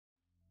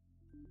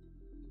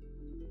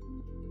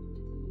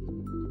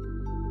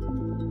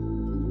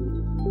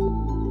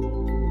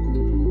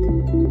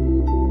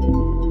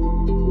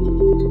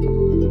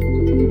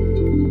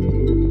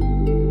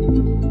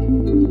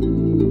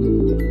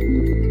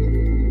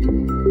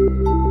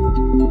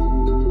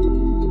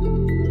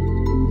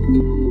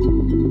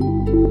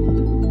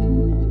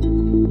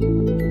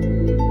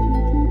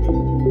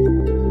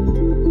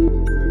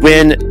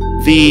when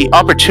the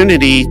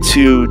opportunity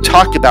to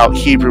talk about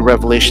Hebrew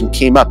Revelation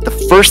came up, the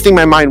first thing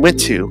my mind went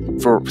to,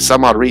 for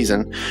some odd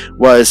reason,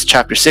 was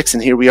chapter 6,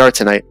 and here we are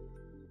tonight.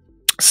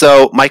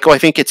 So, Michael, I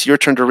think it's your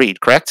turn to read,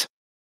 correct?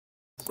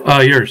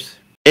 Yours.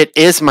 It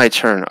is my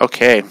turn.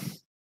 Okay.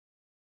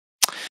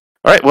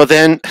 All right, well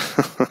then,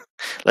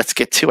 let's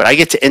get to it. I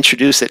get to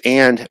introduce it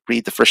and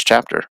read the first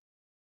chapter.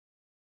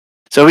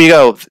 So here you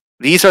go.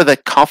 These are the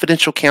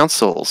confidential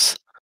counsels.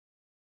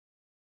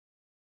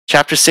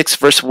 Chapter 6,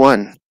 verse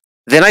 1.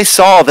 Then I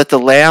saw that the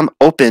Lamb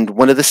opened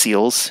one of the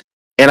seals,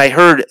 and I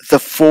heard the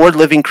 4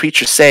 living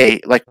creatures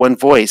say, like one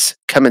voice,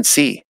 "Come and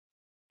see."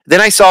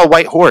 Then I saw a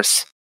white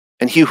horse,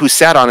 and he who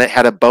sat on it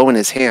had a bow in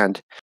his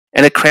hand,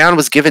 and a crown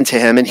was given to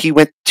him, and he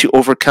went to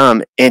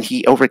overcome, and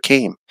he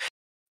overcame.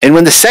 And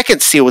when the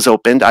second seal was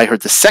opened, I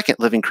heard the second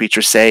living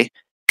creature say,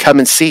 "Come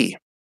and see."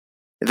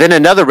 Then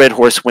another red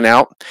horse went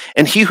out,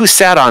 and he who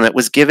sat on it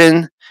was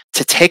given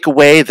to take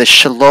away the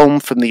shalom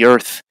from the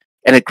earth,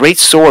 and a great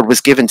sword was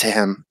given to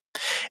him.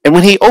 And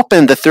when he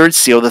opened the third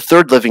seal, the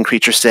third living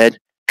creature said,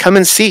 "Come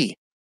and see."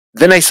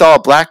 Then I saw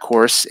a black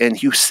horse, and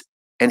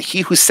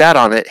he who sat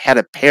on it had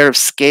a pair of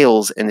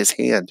scales in his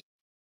hand.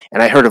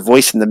 And I heard a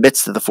voice in the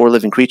midst of the 4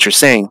 living creatures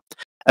saying,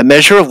 "A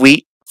measure of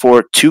wheat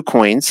for 2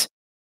 coins,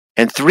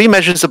 and 3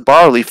 measures of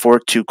barley for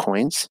 2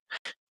 coins,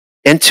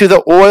 and to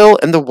the oil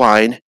and the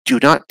wine do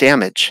not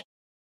damage."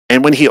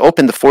 And when he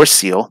opened the 4th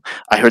seal,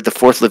 I heard the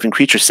 4th living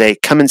creature say,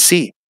 "Come and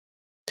see."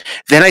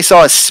 Then I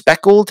saw a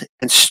speckled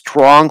and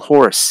strong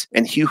horse,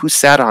 and he who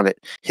sat on it,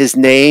 his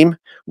name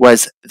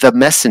was the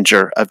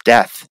Messenger of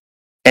Death,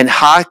 and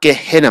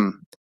Ha-Gehinnom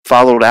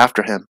followed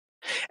after him.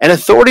 And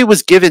authority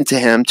was given to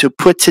him to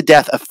put to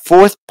death a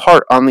 4th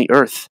part on the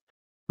earth,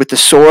 with the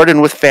sword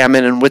and with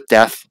famine and with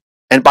death,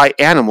 and by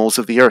animals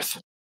of the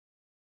earth.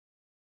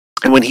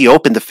 And when he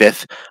opened the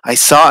 5th, I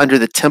saw under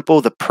the temple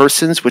the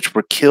persons which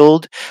were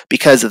killed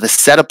because of the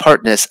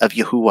set-apartness of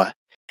Yahuah,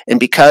 and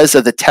because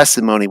of the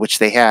testimony which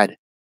they had.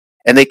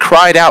 And they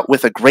cried out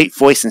with a great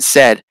voice and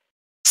said,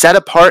 "Set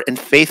apart and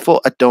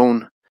faithful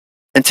Adon,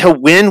 until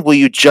when will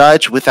you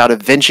judge without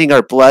avenging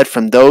our blood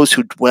from those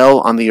who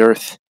dwell on the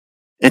earth?"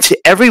 And to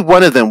every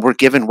one of them were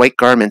given white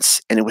garments,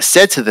 and it was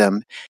said to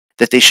them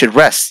that they should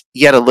rest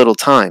yet a little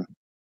time.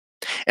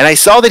 And I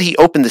saw that he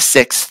opened the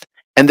 6th,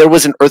 and there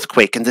was an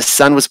earthquake, and the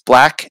sun was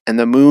black, and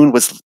the moon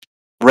was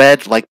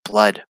red like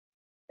blood.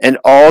 And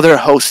all their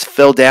hosts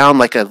fell down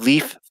like a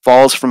leaf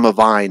falls from a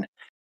vine,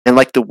 and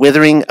like the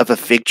withering of a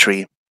fig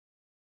tree.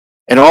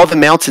 And all the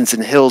mountains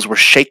and hills were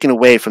shaken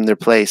away from their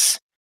place.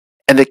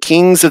 And the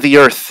kings of the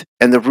earth,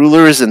 and the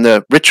rulers and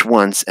the rich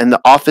ones, and the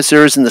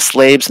officers and the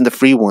slaves and the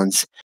free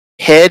ones,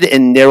 hid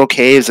in narrow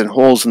caves and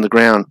holes in the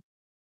ground.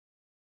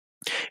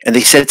 And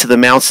they said to the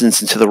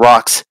mountains and to the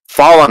rocks,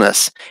 "Fall on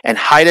us, and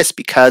hide us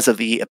because of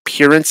the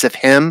appearance of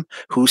him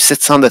who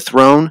sits on the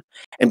throne,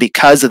 and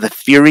because of the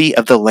fury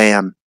of the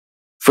Lamb.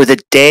 For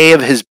the day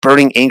of his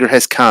burning anger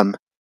has come,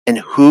 and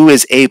who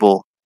is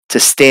able to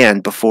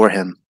stand before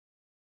him?"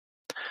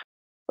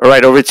 All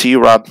right, over to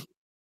you, Rob.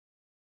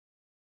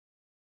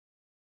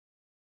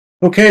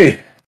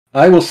 Okay,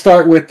 I will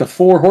start with the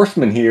 4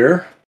 horsemen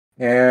here,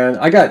 and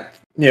I got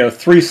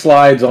 3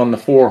 slides on the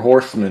 4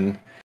 horsemen.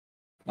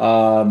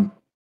 So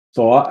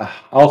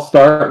I'll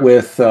start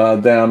with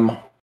them.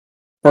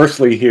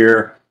 Firstly,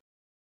 here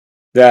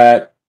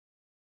that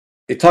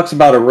it talks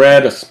about a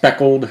red, a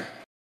speckled,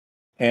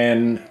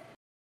 and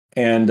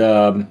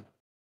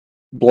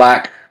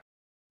black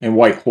and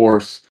white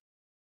horse.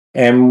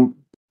 And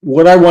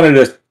what I wanted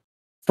to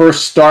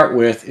first start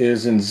with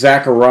is in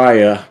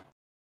Zechariah.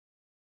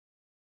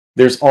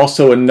 There's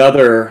also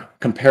another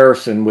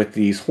comparison with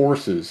these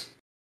horses.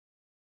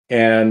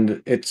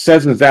 And it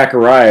says in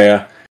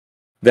Zechariah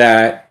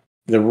that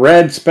the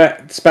red,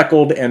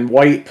 speckled, and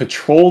white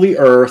patrol the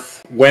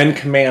earth when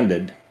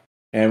commanded.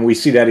 And we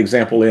see that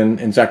example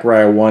in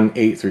Zechariah 1,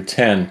 8 through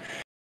 10.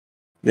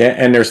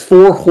 And there's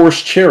 4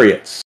 horse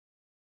chariots,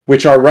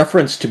 which are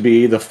referenced to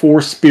be the 4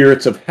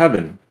 spirits of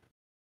heaven,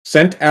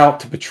 sent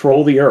out to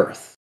patrol the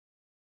earth.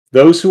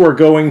 Those who are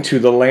going to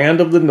the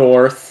land of the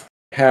north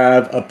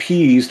have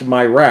appeased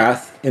my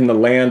wrath in the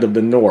land of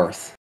the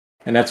north.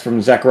 And that's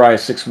from Zechariah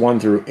 6, 1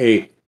 through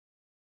 8.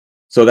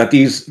 So that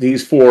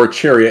these 4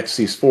 chariots,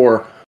 these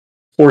 4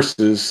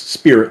 horses,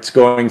 spirits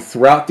going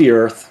throughout the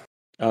earth,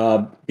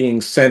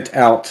 being sent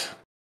out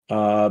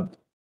to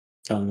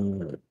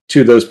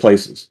those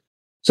places.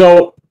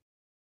 So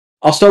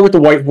I'll start with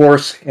the white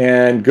horse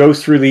and go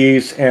through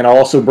these, and I'll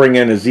also bring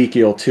in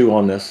Ezekiel too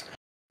on this.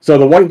 So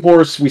the white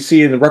horse we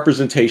see in the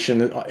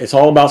representation, it's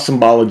all about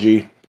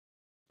symbology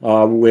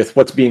with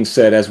what's being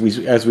said. As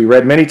we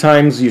read many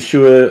times,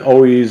 Yeshua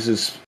always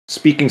is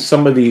speaking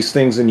some of these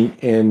things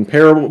in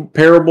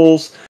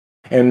parables,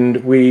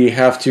 and we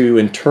have to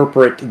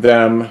interpret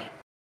them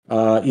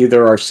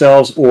either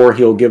ourselves or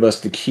he'll give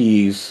us the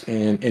keys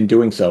in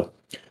doing so.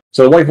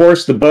 So the white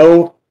horse, the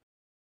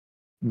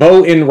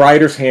bow in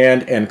rider's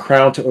hand, and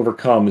crown to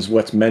overcome is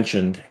what's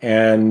mentioned.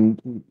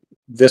 And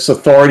this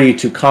authority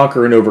to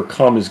conquer and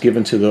overcome is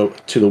given to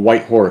the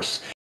white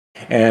horse.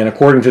 And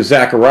according to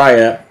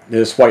Zechariah,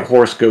 this white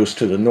horse goes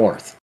to the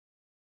north.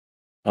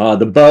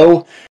 The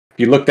bow, if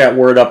you look that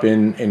word up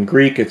in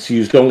Greek, it's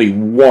used only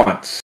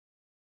once.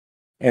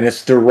 And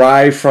it's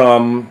derived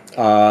from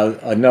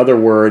another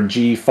word,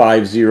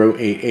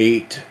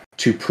 G5088,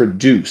 to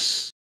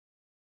produce.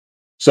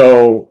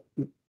 So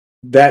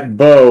that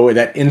bow,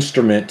 that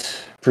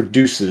instrument,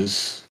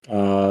 produces,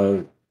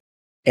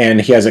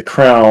 and he has a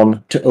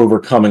crown to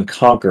overcome and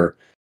conquer.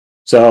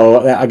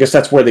 So I guess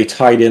that's where they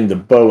tied in the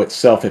bow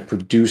itself. It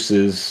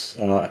produces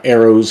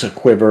arrows, a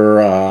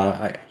quiver,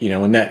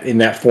 in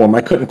that form.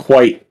 I couldn't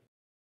quite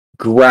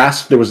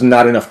grasp. There was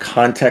not enough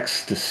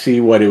context to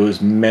see what it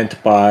was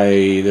meant by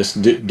this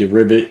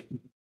derision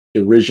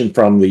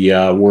from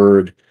the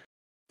word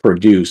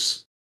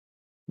produce.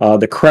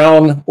 The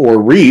crown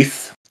or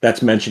wreath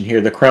that's mentioned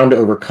here, the crown to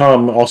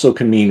overcome, also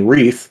can mean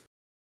wreath,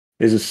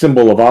 is a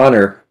symbol of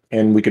honor,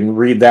 and we can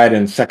read that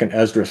in 2nd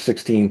Ezra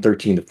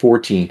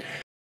 16:13-14.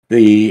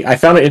 I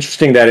found it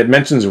interesting that it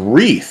mentions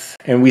wreath,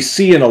 and we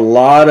see in a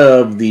lot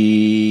of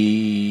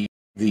the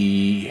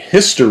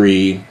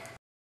history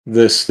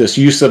this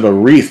use of a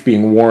wreath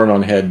being worn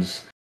on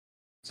heads.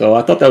 So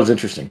I thought that was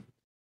interesting.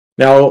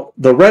 Now,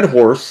 the red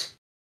horse,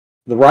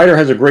 the rider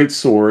has a great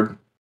sword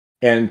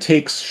and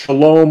takes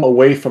shalom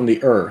away from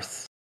the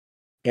earth.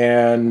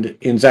 And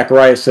in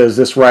Zechariah it says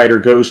this rider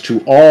goes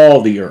to all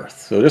the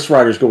earth. So this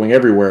rider's going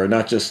everywhere,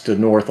 not just to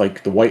north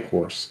like the white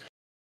horse.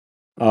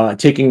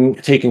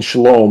 Taking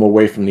shalom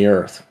away from the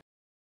earth.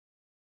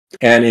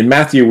 And in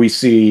Matthew, we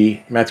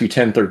see Matthew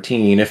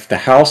 10:13, if the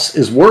house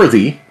is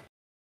worthy,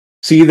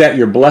 see that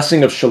your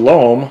blessing of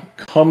shalom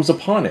comes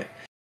upon it.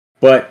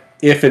 But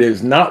if it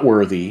is not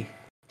worthy,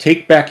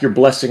 take back your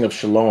blessing of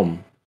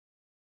shalom.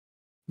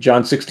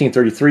 John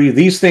 16:33,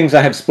 these things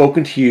I have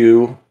spoken to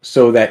you,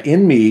 so that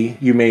in me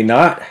you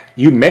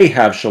may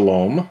have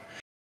shalom,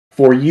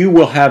 for you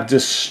will have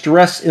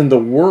distress in the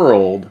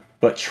world,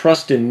 but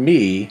trust in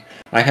me,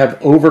 I have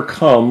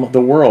overcome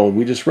the world.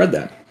 We just read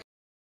that.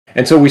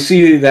 And so we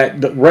see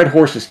that the red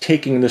horse is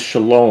taking the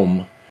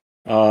shalom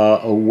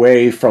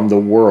away from the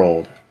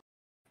world.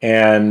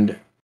 And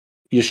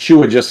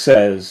Yeshua just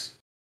says,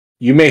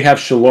 you may have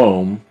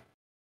shalom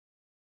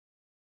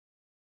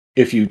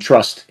if you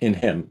trust in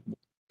him.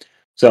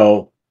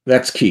 So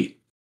that's key.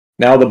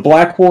 Now the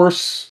black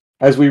horse,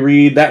 as we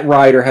read, that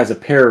rider has a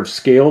pair of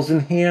scales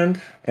in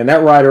hand, and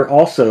that rider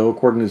also,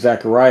 according to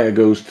Zechariah,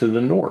 goes to the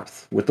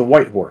north with the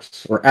white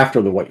horse, or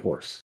after the white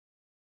horse.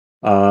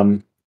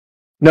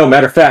 No,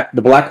 matter of fact,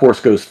 the black horse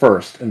goes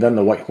first, and then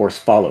the white horse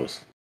follows.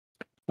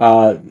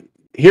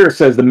 Here it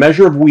says, the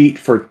measure of wheat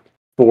for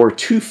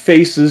 2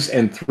 faces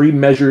and 3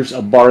 measures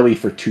of barley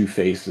for 2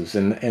 faces.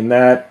 And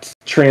that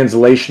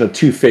translation of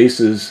 2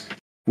 faces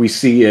we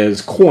see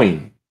as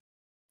coin,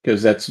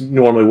 because that's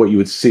normally what you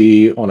would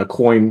see on a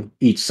coin.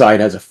 Each side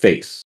has a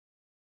face.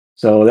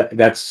 So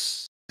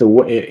that's the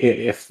way.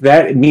 If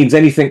that means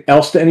anything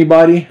else to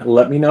anybody,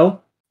 let me know.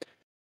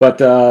 But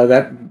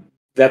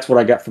that's what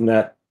I got from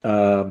that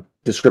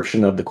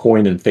description of the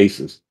coin and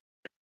faces.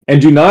 And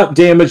do not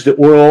damage the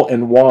oil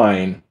and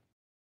wine.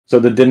 So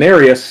the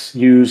denarius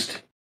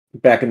used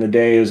back in the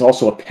day is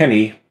also a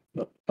penny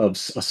of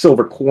a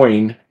silver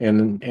coin,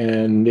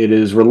 and it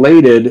is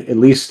related, at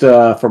least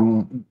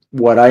from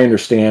what I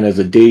understand, as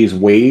a day's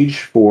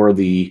wage for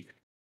the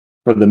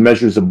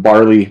measures of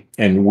barley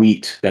and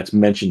wheat that's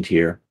mentioned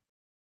here.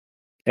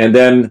 And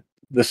then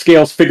the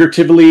scales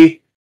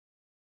figuratively,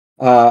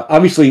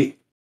 obviously,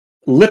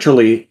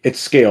 literally it's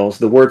scales,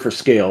 the word for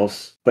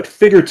scales, but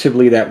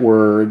figuratively that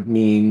word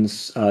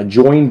means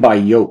joined by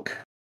yoke.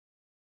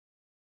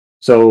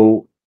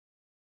 So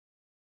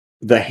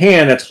the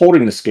hand that's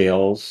holding the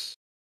scales,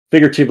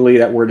 figuratively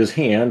that word is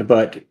hand,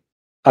 but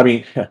I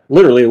mean,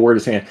 literally the word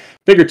is hand.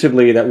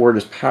 Figuratively that word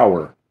is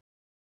power.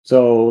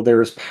 So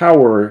there's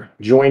power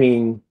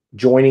joining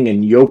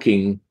and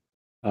yoking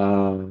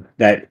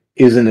that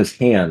is in his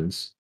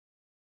hands.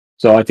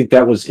 So I think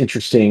that was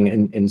interesting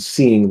in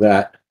seeing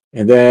that.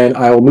 And then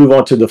I will move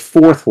on to the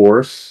 4th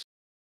horse.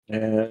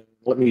 And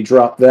let me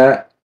drop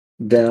that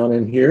down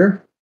in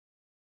here.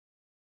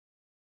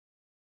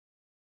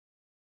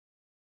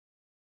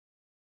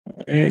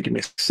 And give me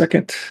a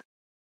second.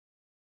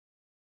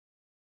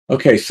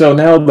 Okay, so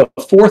now the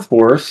 4th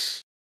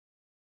horse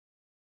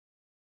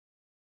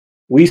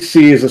we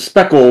see is a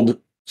speckled,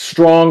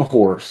 strong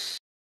horse,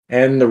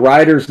 and the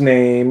rider's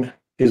name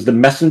is the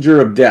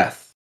messenger of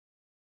death.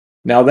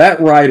 Now that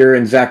rider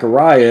in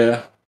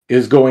Zechariah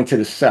is going to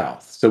the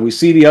south. So we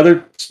see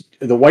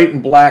the white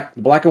and black,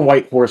 the black and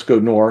white horse go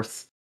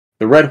north.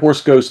 The red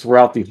horse goes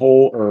throughout the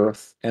whole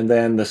earth, and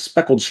then the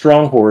speckled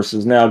strong horse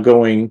is now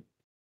going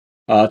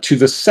to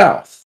the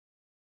south.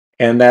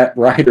 And that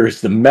rider is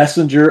the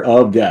messenger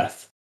of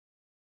death.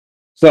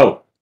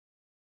 So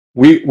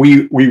we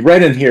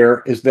read in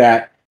here is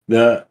that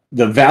the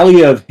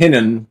valley of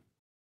Hinnom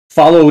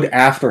followed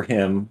after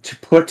him to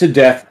put to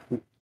death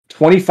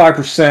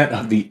 25%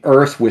 of the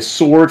earth with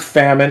sword,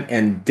 famine,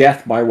 and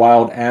death by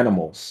wild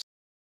animals.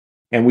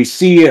 And we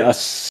see a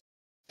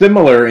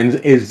similar in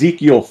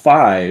Ezekiel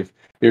 5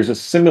 there's a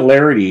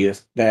similarity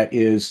that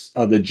is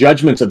the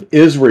judgments of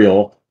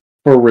Israel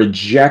for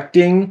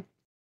rejecting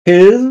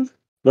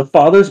the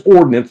Father's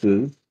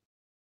ordinances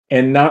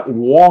and not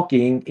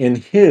walking in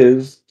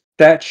his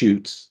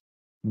statutes,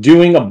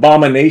 doing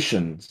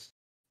abominations,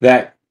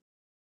 that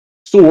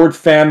sword,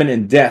 famine,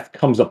 and death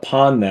comes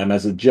upon them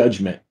as a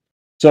judgment.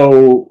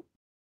 So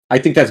I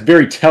think that's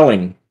very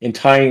telling in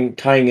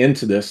tying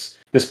into this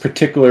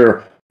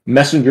particular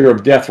messenger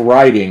of death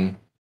writing,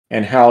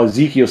 and how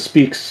Ezekiel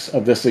speaks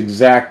of this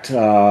exact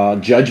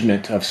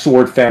judgment of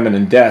sword, famine,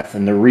 and death.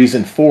 And the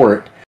reason for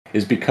it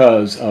is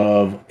because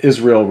of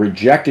Israel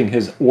rejecting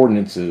his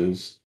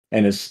ordinances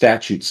and his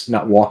statutes,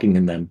 not walking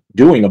in them,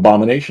 doing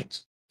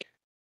abominations.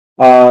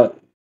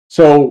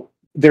 So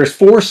there's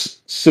four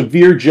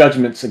severe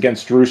judgments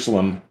against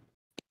Jerusalem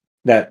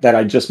that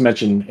I just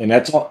mentioned, and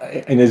that's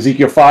in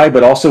Ezekiel 5,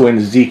 but also in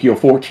Ezekiel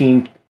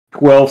 14,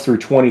 12 through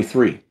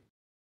 23.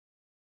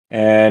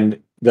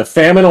 And the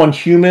famine on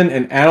human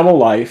and animal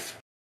life,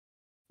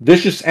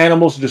 vicious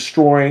animals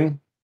destroying,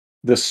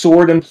 the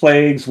sword and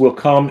plagues will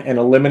come and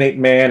eliminate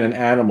man and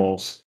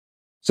animals.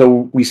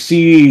 So we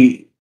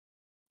see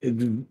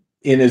in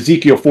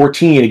Ezekiel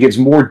 14, it gives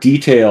more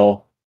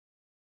detail,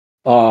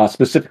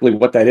 specifically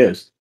what that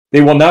is.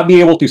 They will not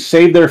be able to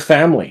save their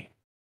family,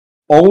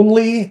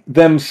 only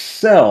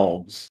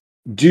themselves,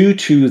 due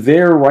to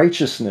their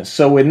righteousness.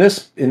 So in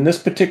this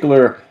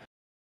particular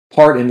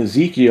part in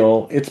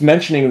Ezekiel, it's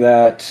mentioning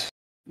that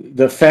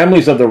the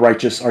families of the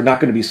righteous are not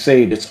going to be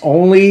saved. It's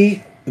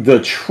only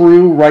the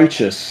true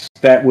righteous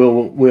that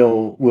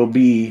will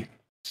be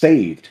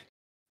saved.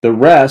 The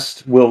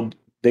rest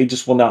they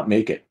just will not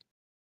make it.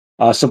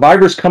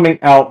 Survivors coming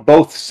out,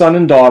 both son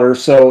and daughter.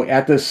 So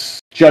at this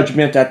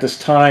judgment, at this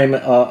time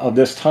of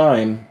this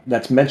time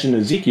that's mentioned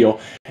in Ezekiel,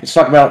 it's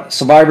talking about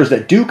survivors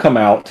that do come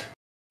out,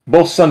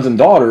 both sons and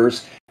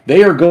daughters.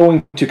 They are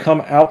going to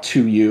come out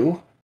to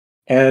you,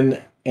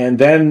 and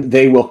then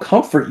they will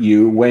comfort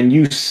you when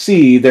you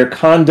see their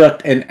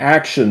conduct and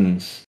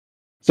actions.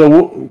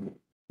 So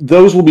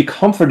those will be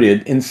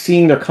comforted in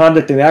seeing their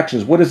conduct and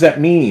actions. What does that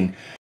mean?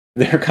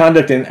 Their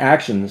conduct and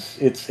actions.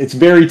 It's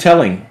very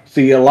telling.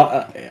 See, a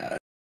lot.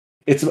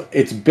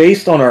 It's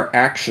based on our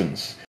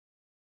actions,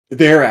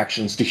 their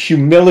actions, the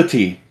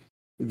humility,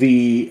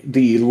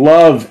 the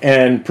love,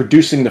 and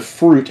producing the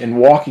fruit and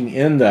walking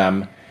in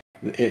them.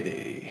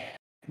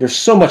 There's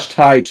so much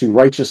tied to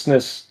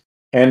righteousness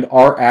and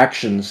our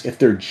actions if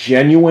they're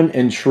genuine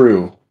and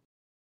true.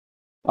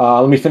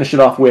 Let me finish it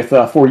off with,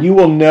 for you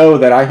will know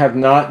that I have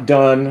not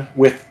done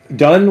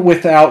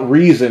without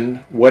reason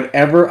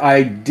whatever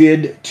I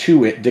did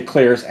to it,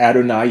 declares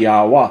Adonai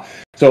Yahuah.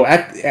 So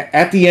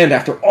at the end,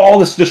 after all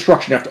this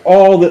destruction, after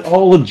all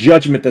the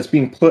judgment that's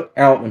being put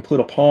out and put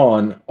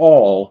upon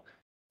all,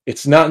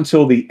 it's not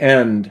until the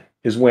end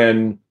is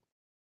when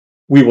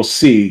we will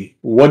see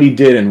what he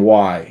did and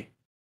why.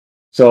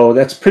 So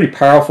that's pretty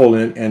powerful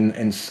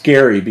and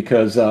scary,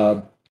 because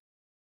the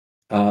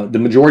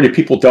majority of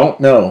people don't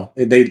know.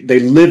 They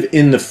live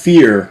in the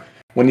fear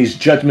when these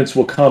judgments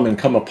will come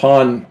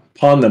upon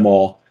them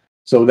all.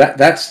 So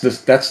that's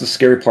the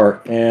scary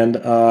part. And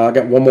I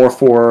got one more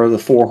for the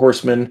four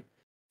horsemen,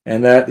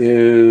 and that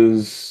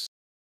is,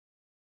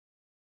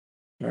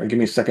 all right, give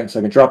me a second so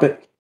I can drop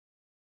it.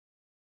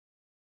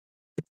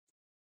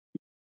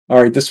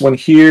 All right, this one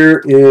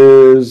here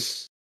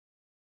is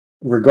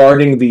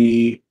regarding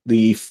the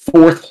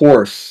fourth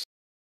horse.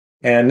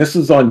 And this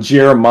is on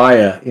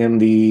Jeremiah. In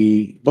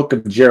the book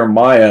of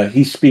Jeremiah,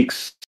 he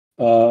speaks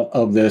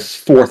of this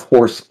fourth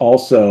horse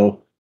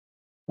also.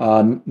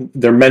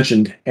 They're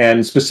mentioned.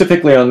 And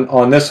specifically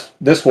on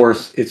this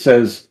horse, it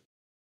says,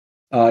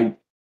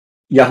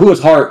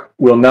 Yahuah's heart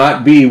will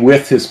not be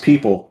with his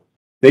people.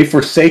 They've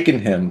forsaken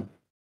him.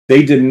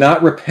 They did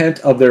not repent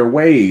of their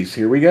ways.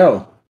 Here we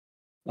go.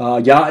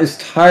 Yah is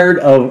tired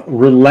of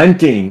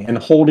relenting and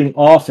holding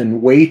off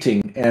and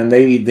waiting, and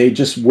they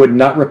just would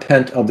not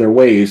repent of their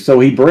ways. So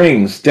he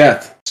brings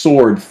death,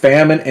 sword,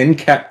 famine, and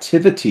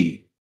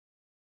captivity.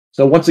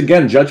 So once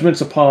again,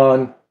 judgments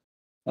upon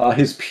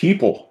his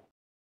people.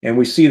 And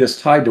we see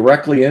this tied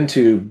directly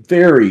into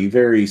very,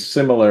 very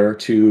similar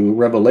to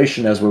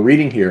Revelation as we're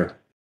reading here.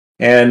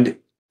 And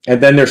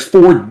then there's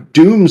four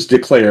dooms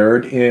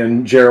declared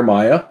in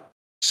Jeremiah: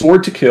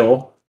 sword to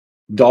kill,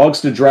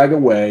 dogs to drag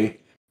away,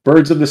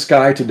 birds of the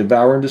sky to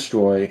devour and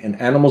destroy, and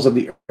animals of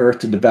the earth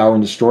to devour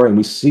and destroy. And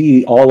we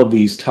see all of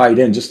these tied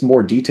in, just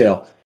more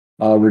detail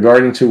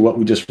regarding to what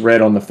we just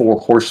read on the four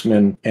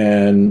horsemen,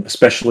 and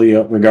especially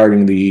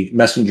regarding the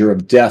messenger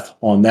of death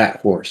on that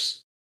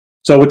horse.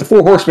 So with the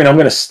four horsemen, I'm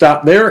going to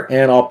stop there,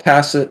 and I'll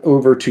pass it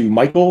over to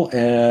Michael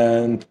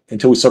and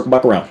until we circle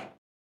back around.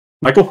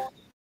 Michael?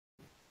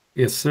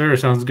 Yes, sir.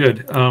 Sounds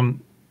good.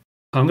 I'm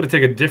going to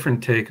take a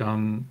different take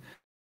on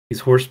these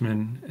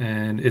horsemen,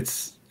 and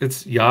it's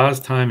Yah's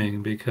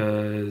timing,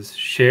 because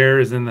Cher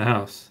is in the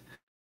house.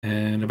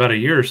 And about a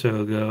year or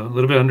so ago, a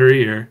little bit under a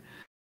year,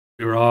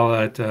 we were all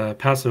at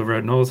Passover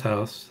at Noel's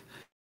house.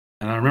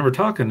 And I remember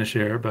talking to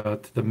Cher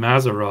about the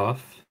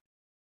Mazaroth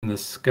in the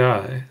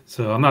sky.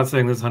 So I'm not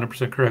saying this is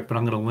 100% correct, but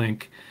I'm going to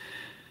link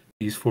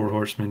these 4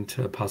 horsemen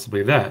to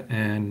possibly that.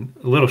 And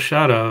a little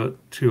shout out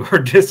to our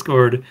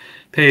Discord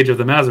page of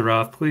the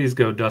Maseroth. Please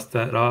go dust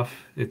that off.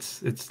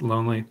 It's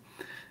lonely,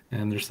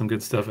 and there's some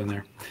good stuff in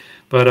there.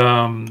 But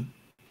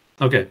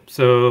okay,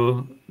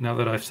 so now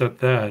that I've set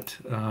that,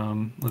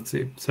 let's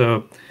see.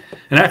 So,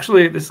 and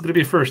actually, this is going to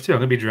be first too. I'm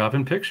going to be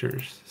dropping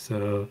pictures,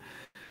 so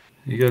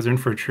you guys are in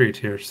for a treat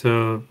here.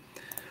 So,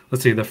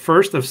 let's see. The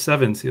first of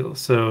 7 seals.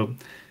 So,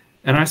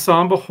 and I saw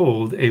and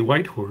behold a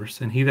white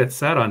horse, and he that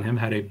sat on him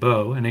had a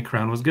bow, and a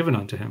crown was given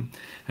unto him,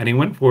 and he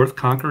went forth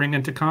conquering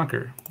and to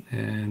conquer.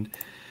 And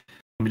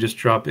let me just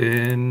drop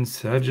in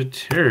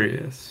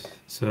Sagittarius.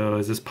 So,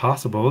 is this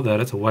possible that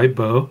it's a white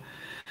bow,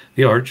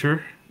 the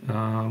archer?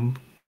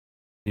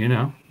 You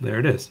know, there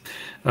it is.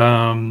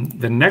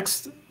 The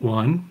next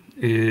one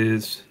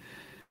is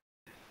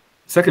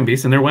second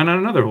beast, and there went on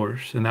another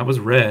horse, and that was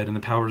red, and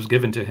the power was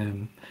given to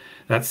him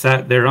that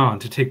sat thereon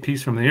to take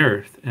peace from the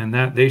earth, and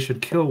that they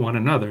should kill one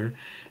another,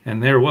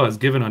 and there was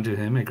given unto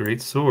him a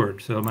great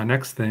sword. So my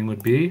next thing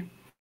would be,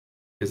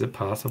 is it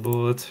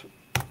possible it's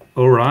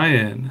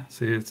Orion?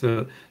 See, it's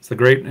the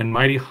great and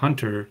mighty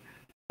hunter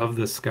of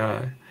the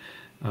sky.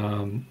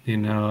 You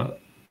know,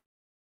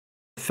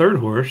 third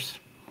horse,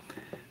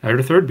 I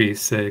heard a third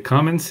beast say,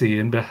 come and see,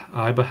 and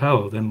I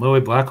beheld, and lo,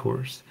 a black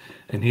horse,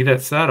 and he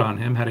that sat on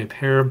him had a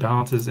pair of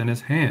balances in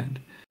his hand.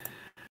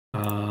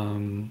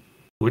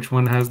 Which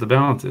one has the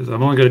balances?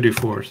 I'm only going to do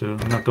 4, so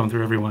I'm not going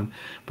through every one.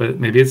 But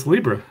maybe it's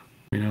Libra.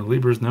 You know,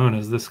 Libra is known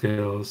as the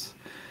scales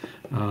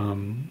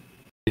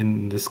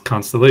in this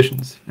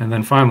constellations. And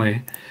then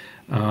finally,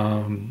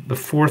 the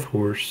fourth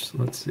horse.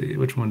 Let's see,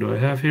 which one do I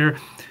have here?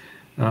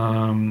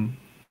 And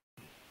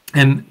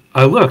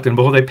I looked, and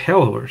behold, a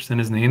pale horse, and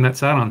his name that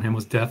sat on him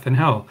was Death, and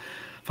Hell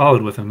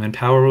followed with him, and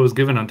power was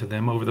given unto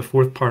them over the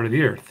 4th part of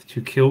the earth,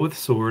 to kill with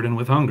sword, and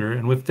with hunger,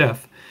 and with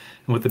death,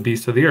 and with the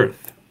beasts of the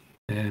earth.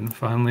 And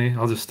finally,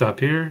 I'll just stop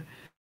here.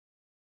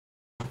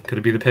 Could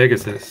it be the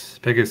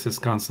Pegasus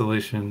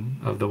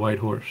constellation of the white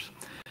horse?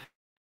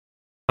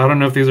 I don't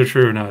know if these are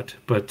true or not,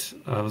 but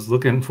I was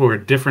looking for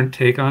a different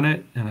take on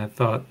it, and I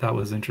thought that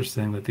was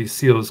interesting, that these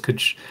seals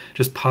could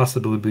just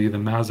possibly be the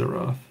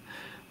Maseroth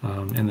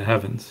in the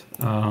heavens.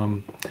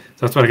 So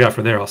that's what I got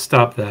for there. I'll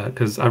stop that,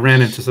 because I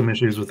ran into some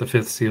issues with the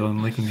 5th seal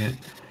and linking it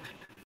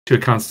to a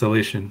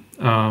constellation.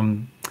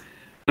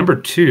 Number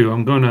 2,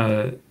 I'm going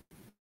to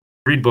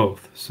read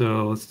both.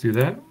 So let's do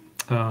that.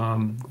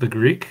 The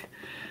Greek.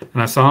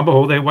 And I saw and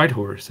behold a white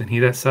horse, and he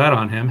that sat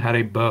on him had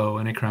a bow,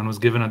 and a crown was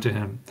given unto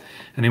him.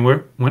 And he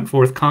went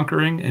forth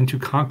conquering and to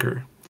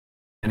conquer.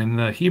 And in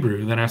the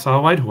Hebrew, then I saw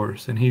a white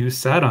horse, and he who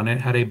sat on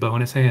it had a bow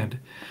in his hand,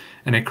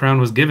 and a crown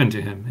was given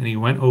to him, and he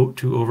went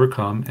to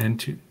overcome,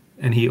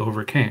 and he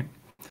overcame.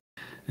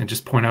 And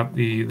just point out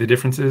the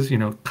differences, you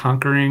know,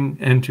 conquering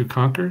and to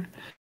conquer,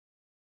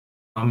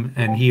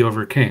 and he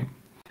overcame.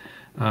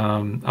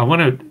 I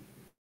want to,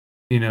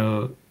 you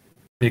know,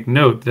 make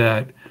note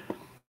that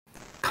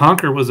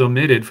conquer was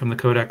omitted from the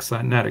Codex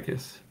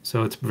Sinaiticus.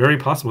 So it's very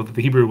possible that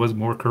the Hebrew was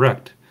more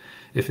correct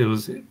if it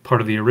was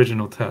part of the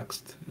original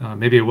text.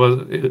 Maybe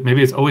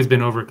it's always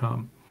been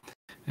overcome,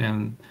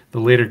 and the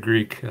later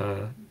Greek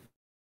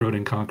wrote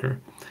in conquer.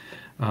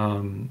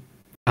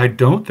 I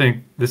don't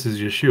think this is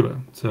Yeshua.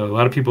 So a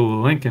lot of people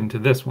will link him to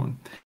this one.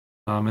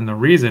 And the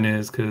reason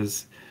is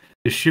because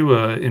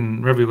Yeshua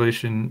in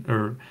Revelation,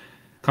 or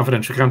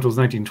Confidential Counsels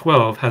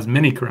 19:12, has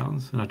many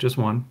crowns, not just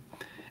one,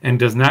 and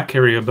does not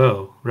carry a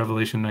bow,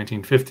 Revelation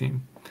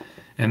 19:15.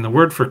 And the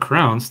word for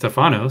crown,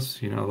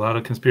 Stephanos, you know, a lot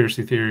of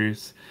conspiracy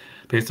theories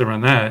based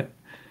around that,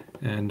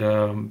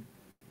 and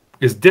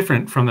is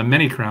different from the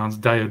many crowns,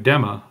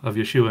 diadema, of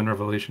Yeshua in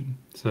Revelation.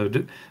 So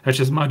that's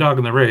just my dog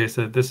in the race,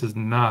 that this is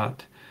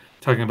not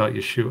talking about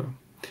Yeshua.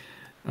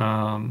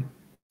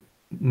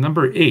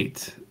 Number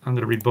 8, I'm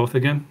going to read both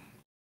again.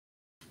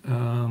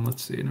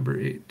 Let's see, number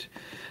 8.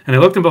 And I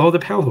looked, and behold, a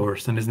pale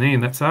horse, and his name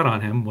that sat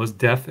on him was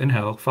Death, and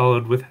Hell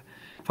followed with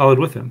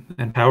him,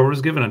 and power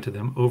was given unto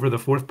them over the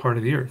 4th part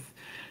of the earth,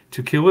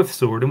 to kill with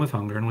sword, and with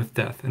hunger, and with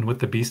death, and with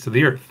the beasts of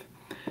the earth.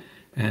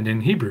 And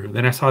in Hebrew,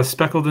 then I saw a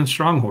speckled and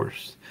strong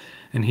horse,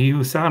 and he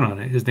who sat on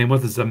it, his name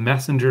was the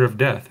messenger of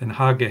death, and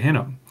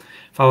Ha-Gehinnom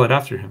followed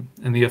after him,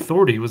 and the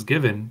authority was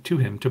given to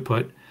him to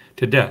put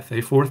to death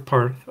a 4th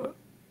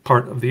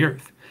part of the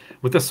earth,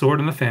 with the sword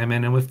and the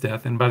famine, and with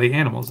death, and by the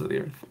animals of the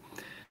earth.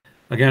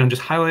 Again, I'm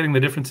just highlighting the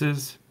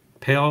differences.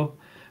 Pale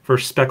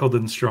versus speckled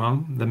and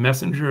strong. The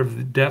messenger of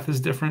the death is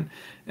different,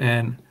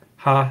 and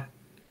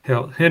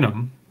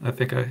Ha-Hinnom, I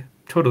think I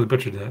totally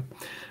butchered that,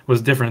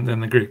 was different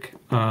than the Greek.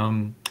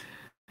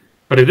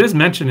 But it is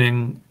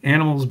mentioning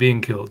animals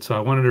being killed, so I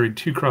wanted to read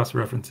 2 cross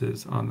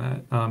references on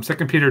that.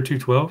 2 Peter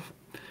 2:12.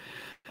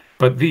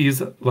 But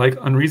these, like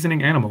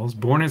unreasoning animals,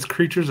 born as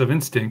creatures of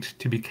instinct,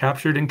 to be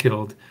captured and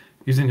killed,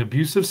 using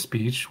abusive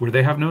speech where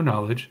they have no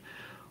knowledge,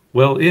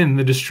 will in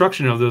the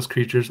destruction of those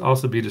creatures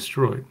also be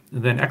destroyed.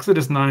 And then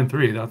Exodus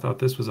 9:3, I thought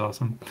this was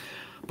awesome.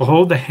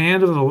 Behold, the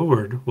hand of the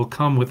Lord will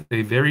come with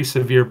a very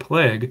severe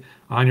plague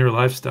on your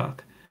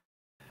livestock,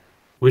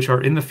 which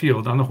are in the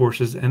field, on the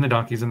horses and the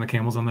donkeys and the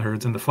camels and the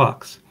herds and the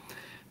flocks.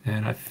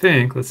 And I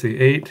think, let's see,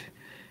 8.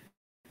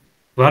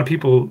 A lot of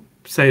people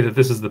say that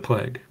this is the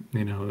plague,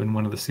 in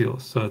one of the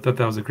seals. So I thought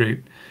that was a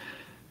great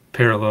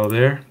parallel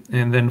there.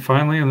 And then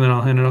finally, and then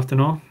I'll hand it off to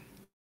Noel.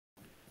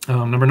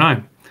 Number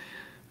 9.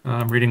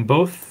 I'm reading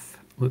both.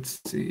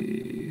 Let's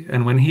see.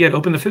 And when he had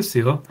opened the 5th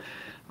seal,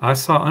 I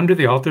saw under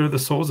the altar the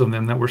souls of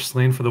them that were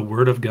slain for the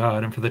word of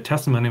God and for the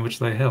testimony which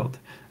they held.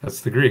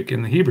 That's the Greek.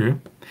 In the Hebrew,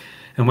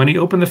 and when he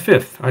opened the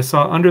 5th, I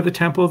saw under the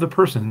temple of the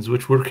persons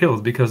which were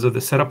killed because of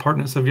the set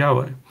apartness of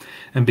Yahweh,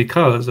 and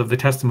because of the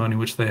testimony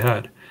which they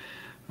had.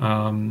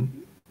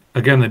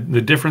 Again,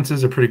 the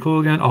differences are pretty cool.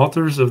 Again,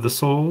 altars of the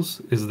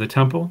souls is the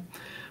temple.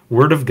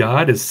 Word of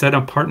God is set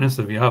apartness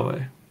of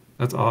Yahweh.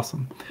 That's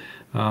awesome.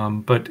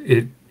 But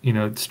it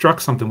struck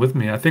something with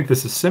me. I think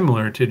this is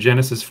similar to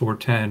Genesis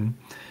 4:10,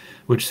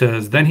 which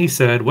says, "Then he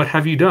said, 'What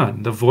have you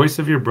done? The voice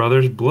of your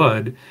brother's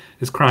blood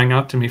is crying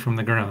out to me from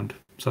the ground.'"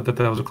 So I thought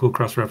that was a cool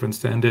cross-reference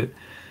to end it.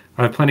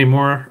 I have plenty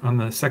more on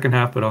the second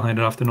half, but I'll hand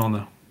it off to Noel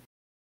now.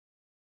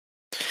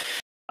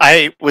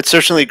 I would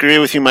certainly agree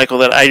with you, Michael,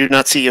 that I do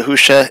not see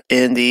Yahusha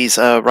in these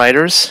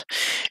writers.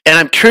 And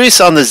I'm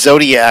curious on the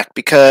Zodiac,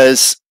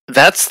 because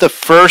that's the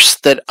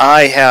first that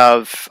I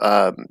have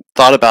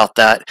thought about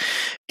that.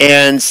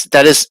 And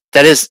that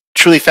is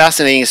truly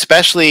fascinating,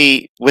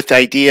 especially with the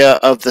idea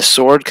of the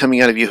sword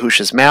coming out of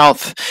Yahusha's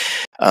mouth,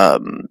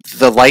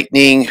 the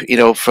lightning,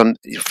 from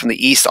the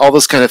east, all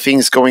those kind of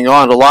things going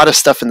on, a lot of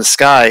stuff in the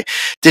sky.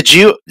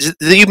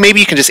 Maybe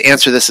you can just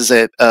answer this as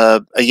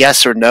a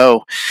yes or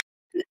no.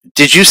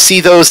 Did you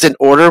see those in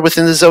order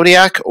within the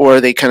Zodiac, or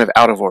are they kind of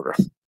out of order?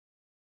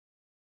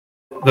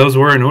 Those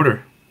were in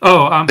order.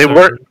 Oh, They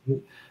were.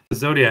 The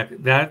Zodiac.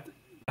 That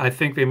I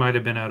think they might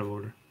have been out of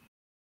order.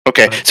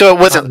 Okay, so it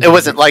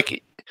wasn't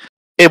like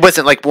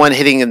one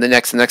hitting in the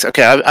next and the next.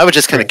 Okay, I was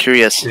just kind of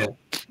curious. Yeah.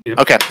 Yep.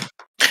 Okay,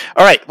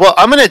 all right. Well,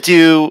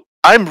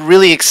 I'm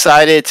really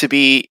excited to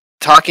be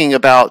talking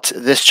about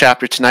this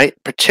chapter tonight,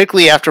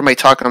 particularly after my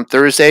talk on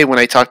Thursday when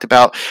I talked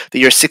about the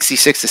year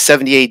 66 to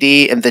 70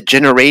 AD and the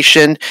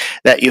generation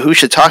that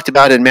Yahusha talked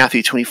about in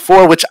Matthew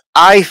 24, which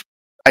I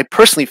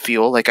personally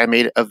feel like I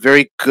made a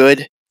very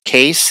good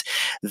case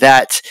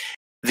that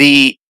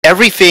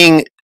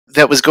everything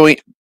that was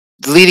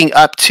leading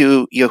up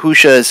to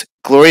Yahusha's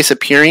glorious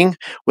appearing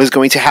was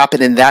going to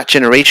happen in that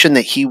generation,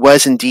 that he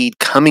was indeed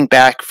coming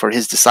back for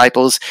his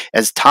disciples,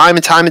 as time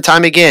and time and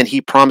time again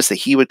he promised that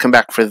he would come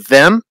back for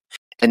them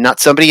and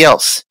not somebody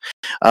else.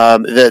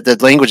 The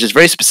language is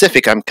very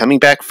specific. I'm coming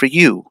back for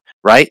you,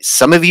 right?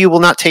 Some of you will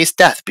not taste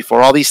death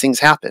before all these things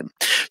happen.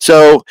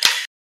 So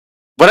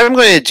what I'm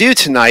going to do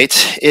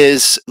tonight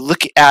is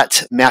look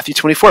at Matthew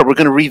 24. We're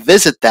going to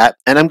revisit that,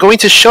 and I'm going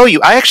to show you.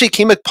 I actually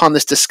came upon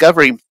this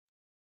discovery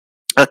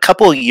a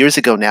couple of years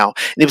ago now,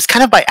 and it was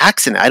kind of by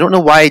accident. I don't know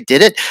why I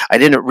did it. I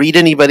didn't read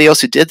anybody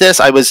else who did this.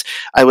 I was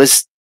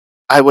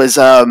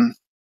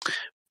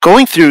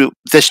going through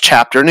this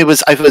chapter, and I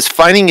was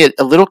finding it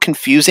a little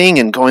confusing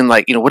and going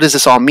like, what does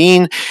this all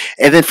mean?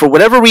 And then for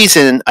whatever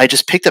reason, I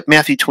just picked up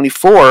Matthew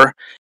 24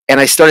 and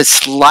I started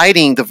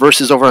sliding the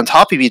verses over on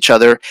top of each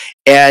other,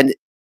 and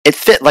it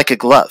fit like a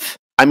glove.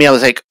 I mean, I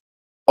was like,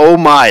 oh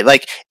my,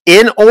 like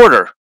in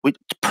order,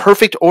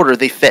 perfect order,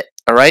 they fit.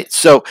 All right.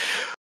 So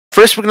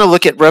first we're going to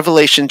look at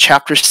Revelation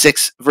chapter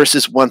 6,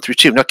 verses 1 through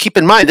 2. Now keep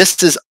in mind,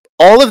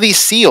 all of these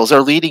seals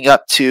are leading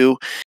up to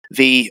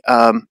the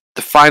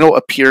final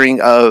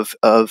appearing of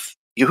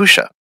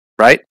Yahusha,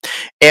 right?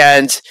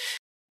 And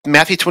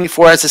Matthew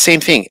 24 has the same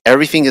thing.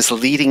 Everything is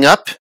leading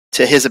up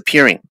to his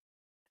appearing.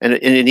 And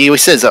he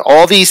always says that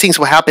all these things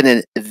will happen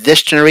in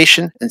this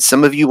generation, and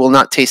some of you will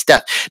not taste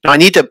death. Now, I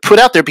need to put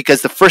out there,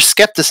 because the first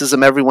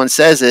skepticism everyone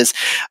says is,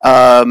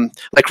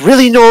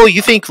 really, no,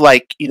 you think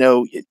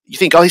you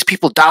think all these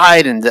people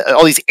died, and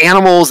all these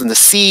animals and the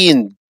sea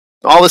and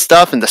all this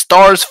stuff, and the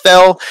stars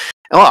fell.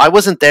 Oh, I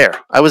wasn't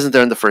there. I wasn't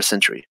there in the first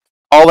century.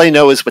 All I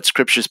know is what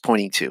Scripture is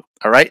pointing to.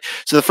 All right.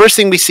 So the first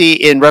thing we see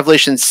in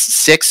Revelation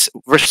 6,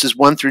 verses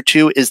 1 through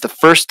 2, is the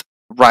first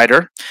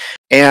rider,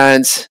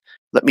 and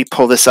let me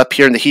pull this up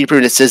here in the Hebrew,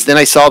 and it says, "Then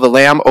I saw the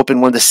Lamb open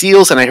one of the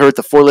seals, and I heard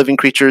the 4 living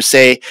creatures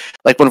say,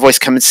 like one voice,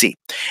 'Come and see.'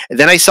 And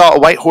then I saw a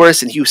white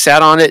horse, and he who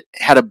sat on it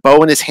had a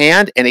bow in his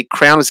hand, and a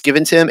crown was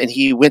given to him, and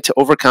he went to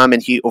overcome,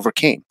 and he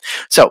overcame."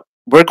 So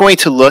we're going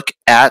to look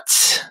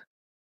at,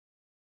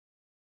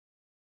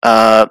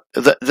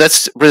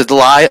 let's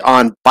rely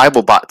on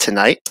BibleBot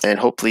tonight, and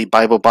hopefully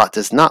BibleBot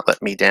does not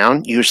let me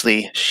down.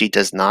 Usually she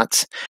does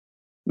not.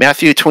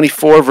 Matthew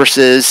 24,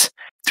 verses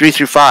 3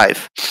 through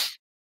 5.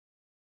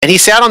 "And he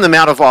sat on the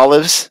Mount of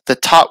Olives. The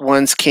taught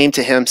ones came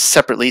to him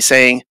separately,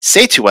 saying,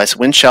 'Say to us,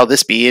 when shall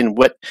this be, and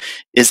what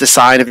is the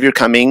sign of your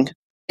coming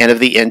and of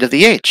the end of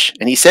the age?'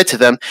 And he said to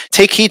them,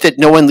 'Take heed that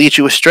no one leads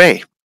you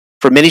astray.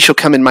 For many shall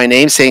come in my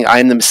name, saying, I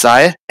am the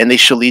Messiah, and they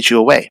shall lead you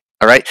away.'"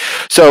 All right?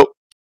 So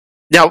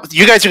now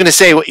you guys are going to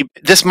say, well,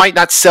 this might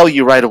not sell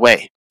you right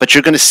away, but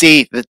you're going to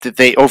see that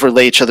they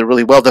overlay each other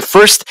really well. The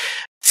first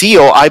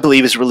seal, I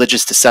believe, is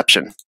religious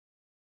deception.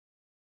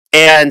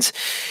 And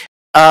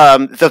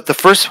The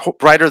first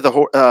rider,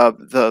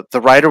 the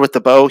rider with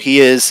the bow, he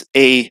is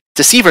a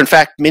deceiver. In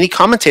fact, many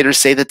commentators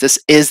say that this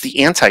is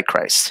the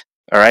Antichrist.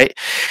 All right.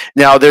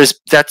 Now,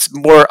 that's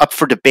more up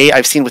for debate.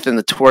 I've seen within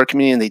the Torah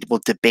community, and they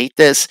will debate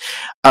this.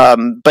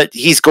 But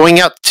he's going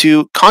out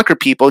to conquer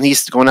people, and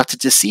he's going out to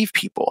deceive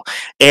people.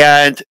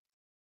 And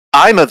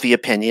I'm of the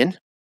opinion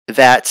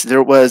that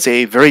there was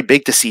a very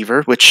big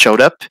deceiver which showed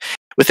up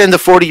within the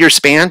 40-year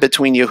span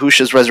between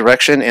Yahusha's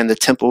resurrection and the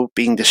temple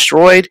being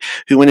destroyed,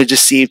 who went and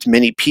deceived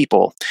many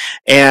people.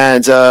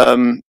 And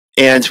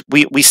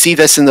we see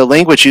this in the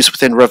language used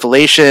within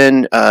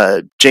Revelation,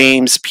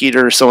 James,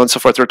 Peter, so on and so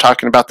forth. We're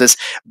talking about this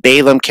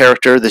Balaam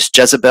character, this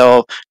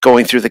Jezebel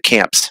going through the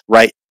camps,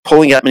 right?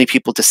 Pulling out many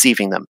people,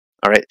 deceiving them.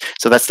 All right,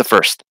 so that's the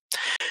first.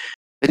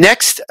 The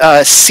next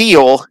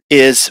seal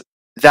is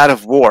that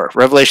of war.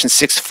 Revelation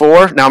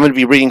 6:4. Now I'm going to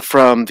be reading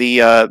from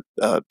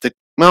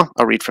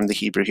I'll read from the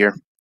Hebrew here.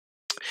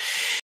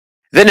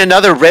 Then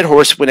another red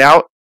horse went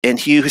out, and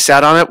he who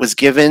sat on it was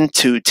given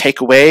to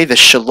take away the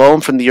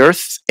shalom from the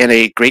earth, and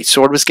a great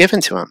sword was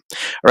given to him.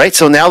 All right,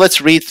 so now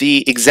let's read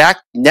the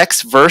exact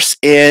next verse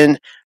in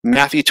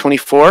Matthew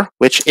 24,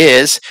 which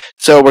is,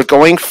 so we're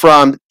going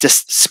from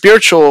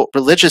spiritual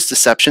religious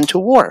deception to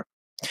war.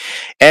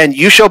 And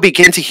you shall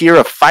begin to hear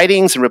of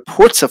fightings and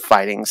reports of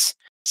fightings.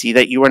 See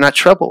that you are not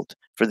troubled,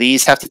 for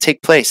these have to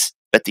take place,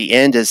 but the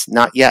end is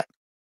not yet.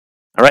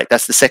 All right,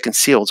 that's the second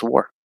seal, is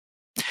war.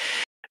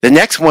 The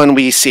next one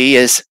we see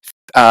is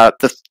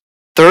the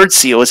third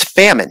seal is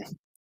famine.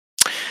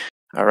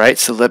 All right,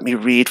 so let me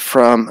read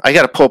from, I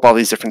got to pull up all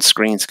these different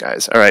screens,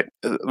 guys. All right,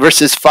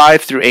 verses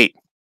 5 through 8.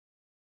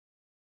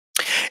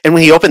 And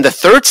when he opened the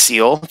third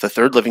seal, the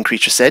third living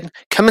creature said,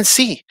 "Come and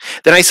see."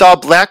 Then I saw a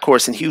black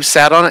horse, and he who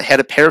sat on it had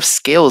a pair of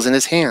scales in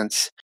his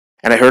hands.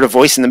 And I heard a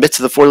voice in the midst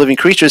of the four living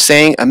creatures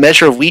saying, "A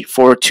measure of wheat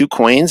for 2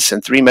 coins,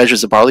 and 3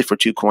 measures of barley for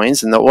 2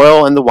 coins, and the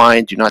oil and the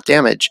wine do not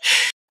damage."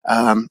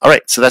 All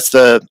right, so that's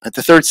the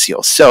third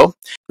seal. So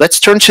let's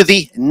turn to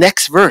the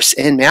next verse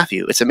in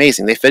Matthew. It's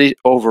amazing. They fit it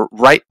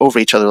right over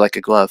each other like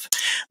a glove.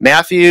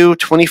 Matthew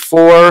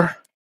 24,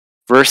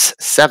 verse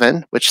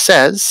 7, which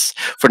says,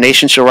 "For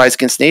nation shall rise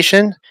against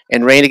nation,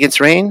 and reign against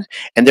reign,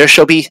 and there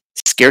shall be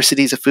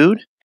scarcities of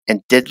food,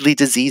 and deadly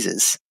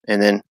diseases,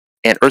 and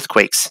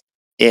earthquakes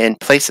in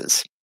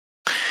places."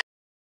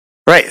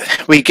 Right,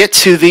 we get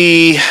to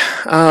the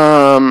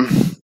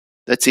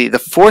let's see, the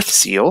fourth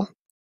seal.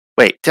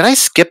 Wait, did I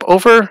skip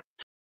over?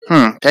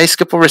 Did I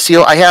skip over a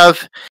seal? I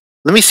have.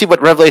 Let me see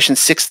what Revelation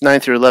 6,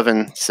 9 through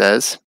 11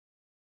 says.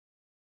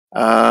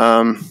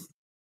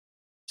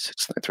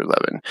 6, 9 through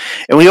 11,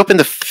 and we opened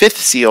the fifth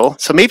seal.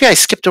 So maybe I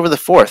skipped over the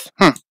fourth.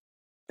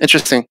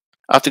 Interesting.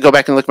 I'll have to go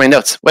back and look at my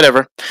notes.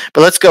 Whatever.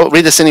 But let's go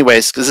read this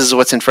anyways, because this is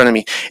what's in front of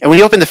me. And when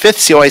he opened the fifth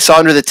seal, I saw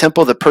under the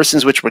temple the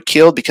persons which were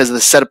killed because of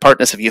the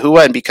set-apartness of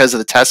Yahuah and because of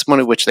the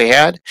testimony which they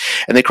had.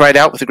 And they cried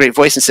out with a great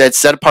voice and said,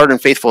 "Set apart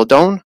and faithful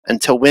Adon,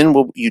 until when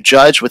will you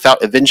judge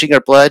without avenging our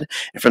blood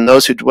and from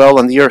those who dwell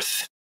on the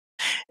earth?"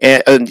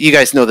 And you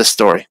guys know this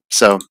story.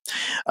 So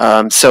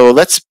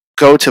let's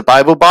go to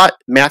BibleBot,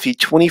 Matthew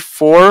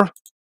 24,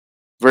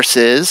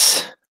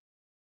 verses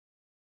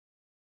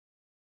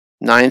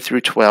 9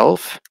 through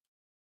 12.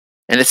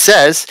 And it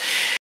says,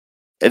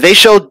 then they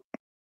shall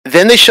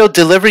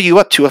deliver you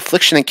up to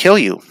affliction and kill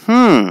you.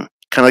 Kind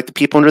of like the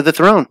people under the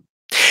throne.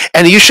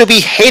 "And you shall be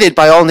hated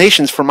by all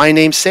nations for my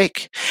name's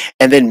sake.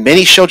 And then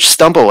many shall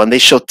stumble, and they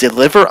shall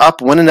deliver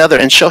up one another,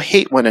 and shall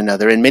hate one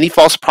another. And many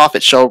false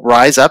prophets shall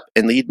rise up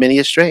and lead many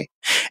astray.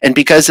 And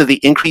because of the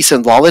increase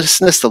in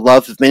lawlessness, the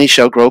love of many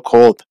shall grow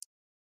cold."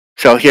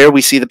 So here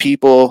we see the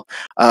people,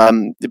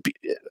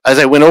 as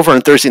I went over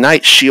on Thursday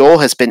night, Sheol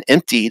has been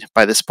emptied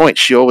by this point.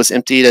 Sheol was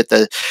emptied at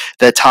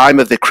the time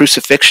of the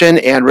crucifixion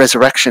and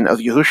resurrection of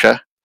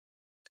Yahusha.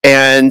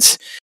 And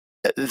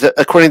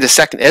according to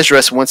 2nd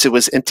Ezra, once it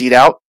was emptied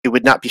out, it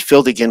would not be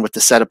filled again with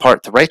the set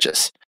apart, the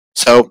righteous.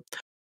 So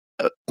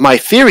my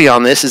theory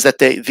on this is that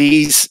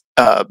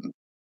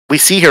we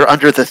see here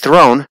under the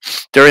throne,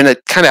 they're in a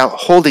kind of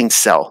holding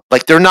cell.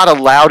 Like they're not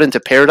allowed into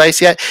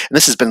paradise yet. And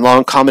this has been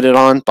long commented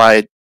on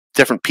by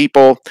different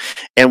people,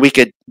 and we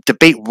could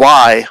debate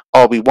why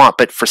all we want,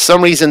 but for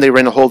some reason they were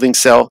in a holding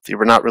cell. They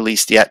were not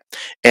released yet,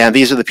 and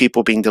these are the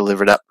people being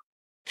delivered up.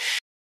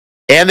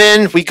 And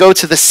then we go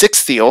to the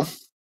sixth seal.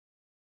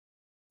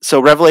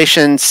 So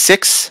Revelation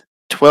 6,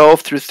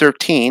 12 through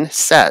 13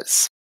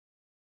 says,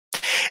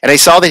 "And I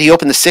saw that he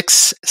opened the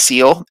sixth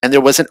seal, and there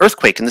was an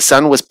earthquake, and the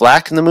sun was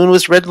black, and the moon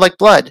was red like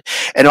blood,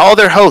 and all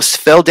their hosts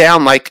fell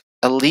down like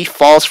a leaf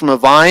falls from a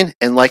vine,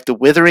 and like the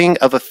withering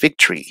of a fig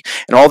tree.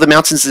 And all the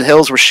mountains and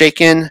hills were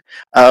shaken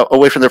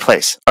away from their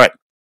place." All right.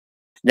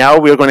 Now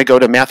we're going to go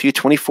to Matthew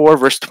 24,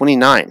 verse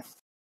 29.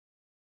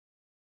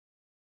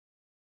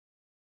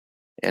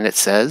 And it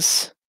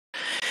says,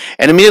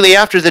 "And immediately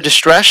after the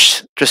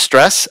distress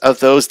of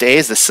those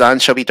days, the sun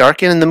shall be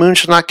darkened, and the moon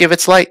shall not give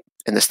its light,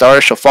 and the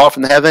stars shall fall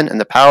from the heaven, and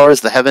the powers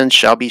of the heavens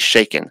shall be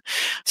shaken."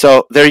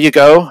 So there you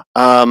go.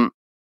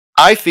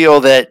 I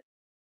feel that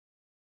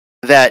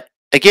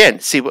again,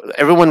 see,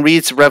 everyone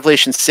reads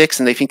Revelation 6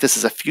 and they think this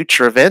is a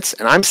future event,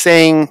 and I'm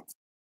saying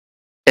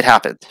it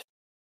happened.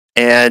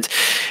 And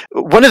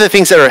one of the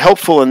things that are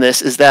helpful in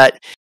this is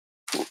that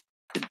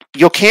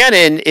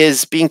Yochanan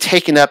is being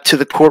taken up to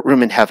the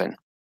courtroom in heaven.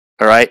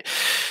 All right.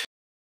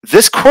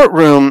 This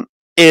courtroom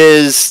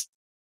is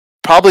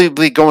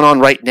probably going on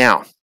right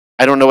now.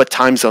 I don't know what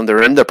time zone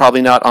they're in. They're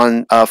probably not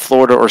on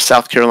Florida or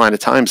South Carolina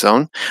time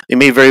zone. They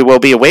may very well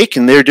be awake,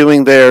 and they're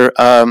doing they're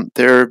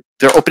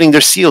opening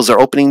their seals. They're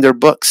opening their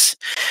books.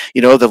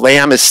 You know, the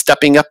Lamb is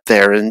stepping up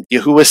there, and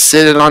Yahuah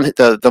sitting on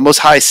the Most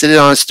High, sitting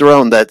on his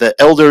throne. The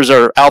elders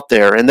are out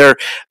there, and they're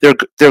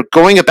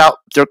going about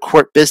their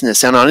court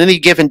business. And on any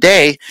given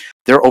day,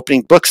 they're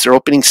opening books, they're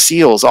opening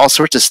seals, all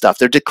sorts of stuff.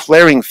 They're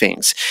declaring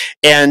things.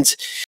 And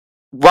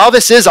while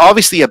this is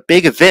obviously a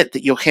big event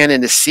that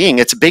Yochanan is seeing,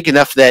 it's big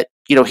enough that,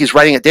 you know, he's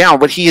writing it down.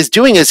 What he is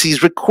doing is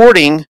he's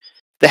recording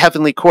the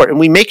heavenly court. And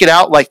we make it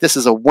out like this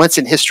is a once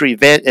in history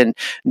event. And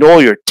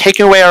Noel, you're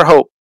taking away our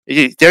hope.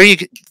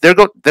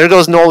 There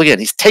goes Noel again.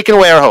 He's taking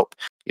away our hope.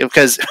 You know,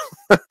 because,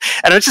 and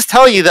I'm just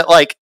telling you that,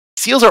 like,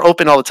 seals are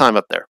open all the time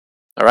up there.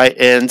 All right.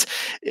 And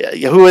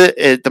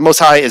Yahuah, the Most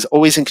High, is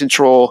always in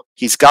control.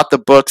 He's got the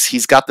books.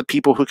 He's got the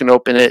people who can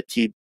open it.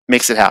 He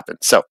makes it happen.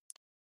 So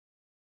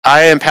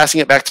I am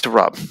passing it back to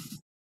Rob.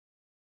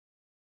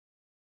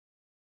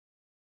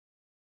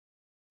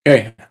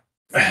 Okay.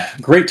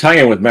 Great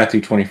tie-in with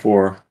Matthew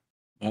 24.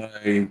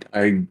 I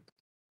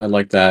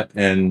like that.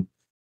 And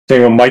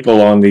same with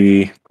Michael on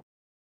the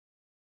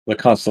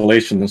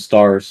constellation and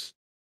stars.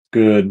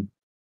 Good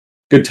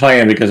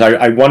tie-in, because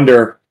I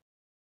wonder,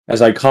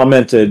 as I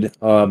commented,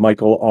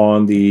 Michael,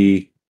 on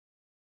the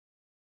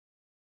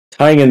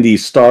tying in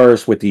these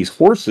stars with these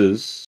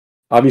horses.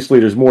 Obviously,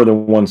 there's more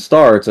than one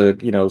star.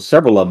 It's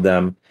several of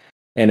them,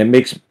 and it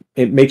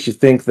makes you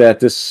think that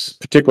this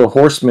particular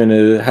horseman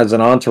has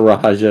an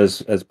entourage,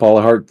 as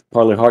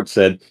Parley Hart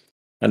said,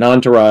 an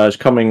entourage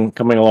coming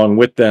along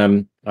with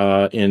them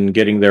in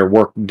getting their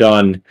work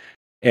done.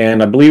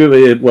 And I believe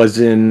it was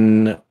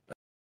in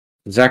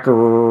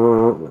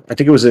Zechariah, I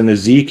think it was in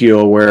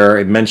Ezekiel, where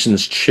it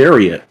mentions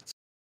chariot.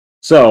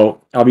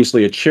 So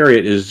obviously a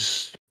chariot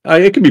is,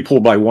 it can be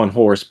pulled by one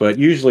horse, but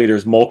usually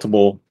there's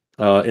multiple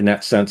in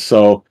that sense.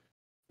 So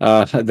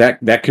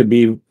that could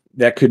be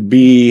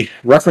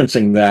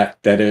referencing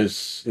that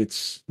is,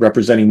 it's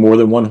representing more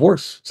than one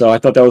horse. So I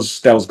thought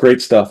that was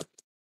great stuff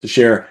to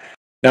share.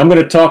 Now I'm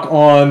going to talk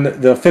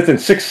on the fifth and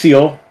sixth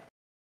seal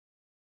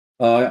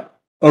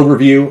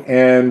overview,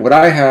 and what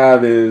I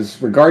have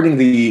is regarding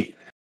the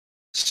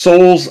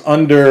souls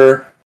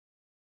under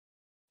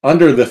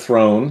the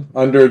throne,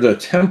 under the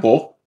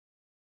temple.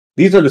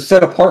 These are the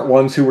set apart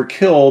ones who were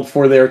killed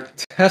for their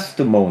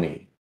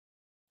testimony,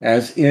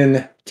 as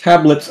in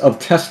tablets of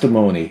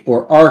testimony,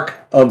 or ark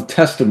of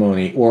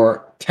testimony,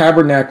 or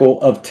tabernacle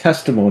of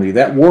testimony.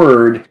 That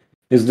word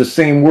is the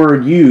same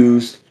word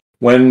used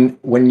when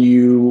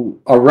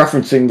you are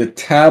referencing the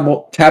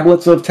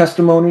tablets of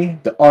testimony,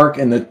 the ark,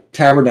 and the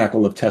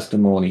tabernacle of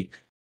testimony.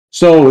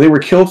 So they were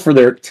killed for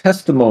their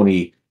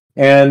testimony.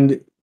 And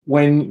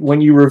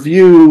when you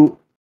review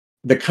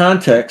the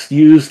context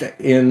used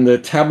in the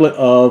tablet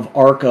of,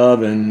 ark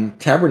of, and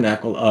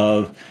tabernacle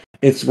of,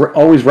 it's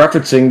always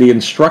referencing the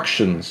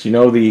instructions,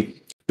 the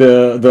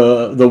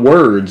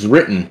words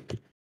written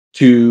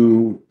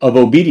of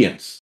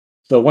obedience.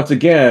 So once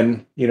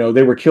again,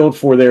 they were killed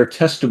for their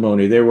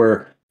testimony. They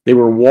were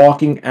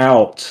walking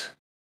out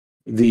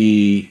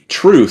the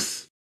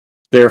truth,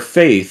 their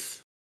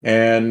faith,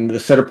 and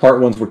the set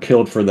apart ones were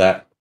killed for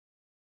that.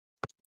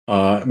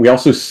 We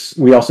also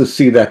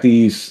see that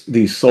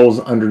these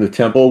souls under the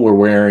temple were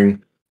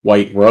wearing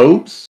white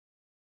robes,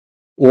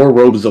 or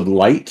robes of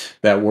light.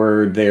 That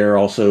word there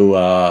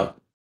also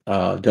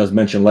does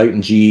mention light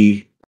in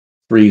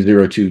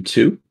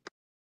G3022.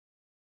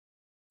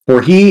 For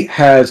he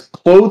has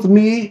clothed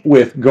me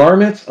with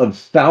garments of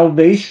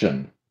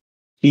salvation.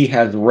 He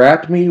has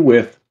wrapped me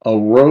with a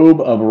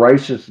robe of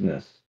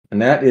righteousness.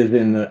 And that is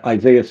in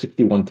Isaiah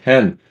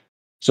 61:10.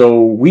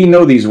 So we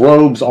know these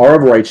robes are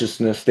of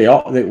righteousness.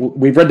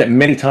 We've read that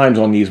many times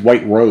on these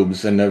white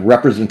robes and the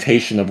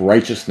representation of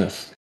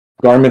righteousness,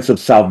 garments of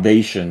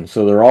salvation.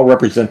 So they're all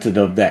representative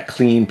of that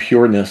clean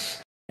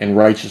pureness and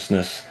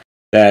righteousness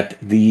that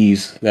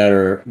these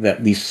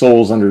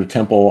souls under the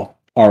temple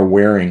are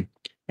wearing.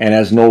 And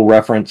as Noel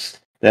referenced,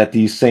 that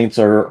these saints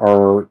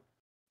are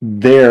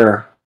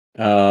there,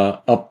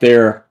 up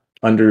there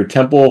under the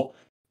temple,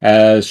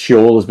 as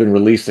Sheol has been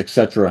released,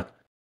 etc.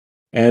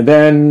 And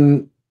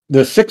then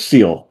the sixth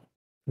seal,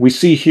 we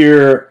see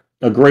here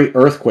a great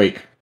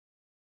earthquake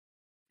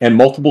and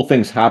multiple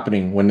things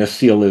happening when this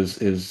seal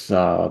is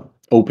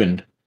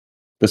opened.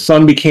 The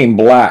sun became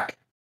black,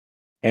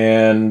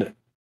 and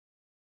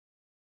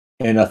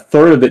a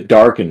third of it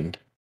darkened.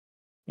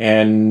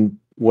 And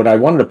what I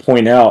wanted to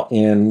point out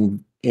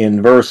in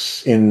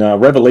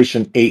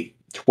Revelation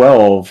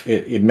 8:12,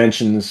 it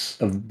mentions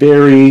a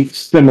very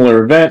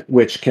similar event,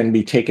 which can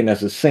be taken as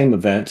the same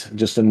event,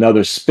 just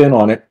another spin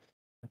on it.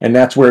 And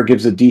that's where it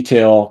gives a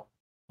detail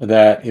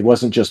that it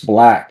wasn't just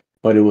black,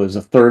 but it was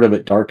a third of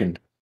it darkened.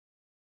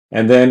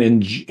 And then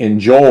in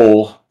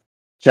Joel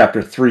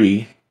chapter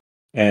 3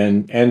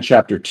 and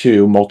chapter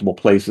 2, multiple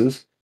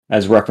places,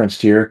 as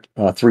referenced here,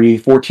 3,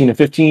 14 and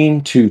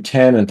 15, 2,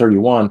 10 and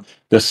 31,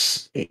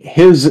 his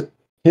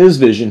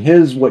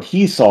vision, what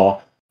he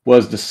saw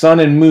was the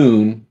sun and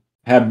moon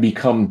have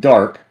become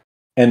dark,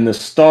 and the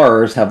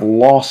stars have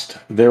lost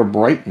their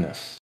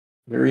brightness.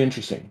 Very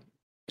interesting.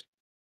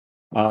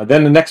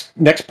 Then the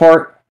next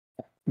part,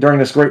 during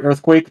this great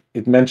earthquake,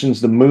 it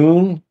mentions the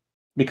moon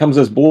becomes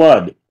as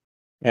blood.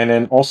 And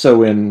then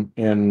also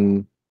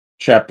in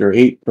chapter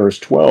 8, verse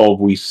 12,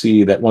 we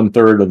see that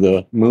 1/3 of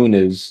the moon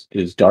is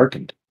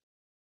darkened.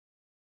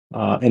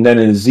 And then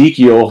in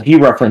Ezekiel, he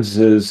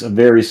references a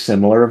very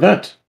similar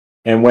event.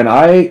 And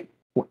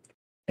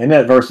in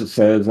that verse, it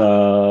says,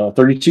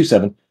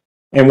 32:7,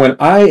 and when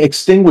I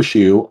extinguish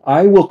you,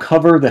 I will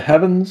cover the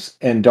heavens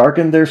and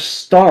darken their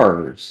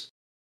stars.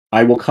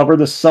 I will cover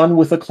the sun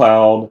with a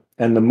cloud,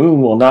 and the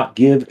moon will not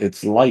give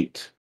its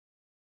light.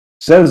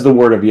 Says the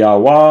word of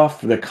Yahuah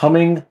for the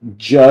coming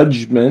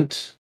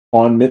judgment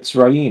on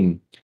Mitzrayim.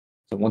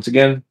 So once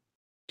again,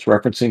 it's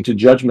referencing to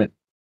judgment.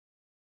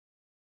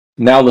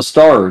 Now the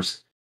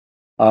stars,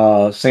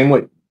 same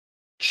way,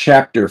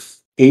 chapter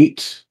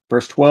 8,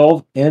 verse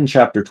 12, and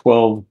chapter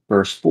 12,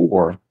 verse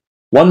 4.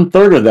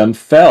 1/3 of them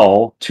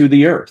fell to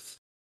the earth,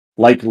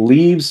 like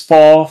leaves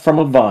fall from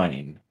a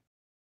vine.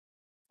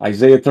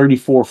 Isaiah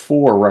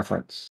 34:4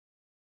 reference.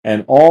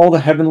 And all the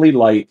heavenly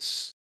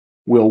lights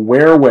will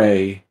wear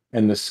away,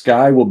 and the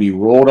sky will be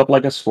rolled up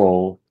like a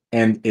scroll,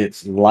 and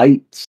its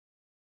lights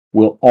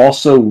will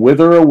also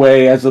wither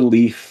away as a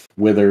leaf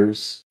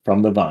withers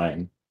from the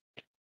vine,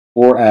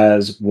 or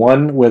as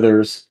one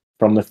withers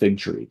from the fig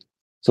tree.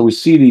 So we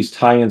see these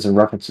tie-ins and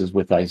references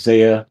with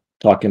Isaiah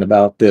talking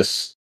about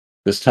this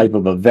type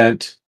of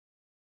event,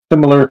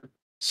 similar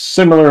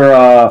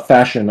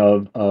fashion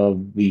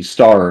of the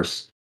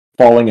stars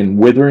falling and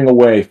withering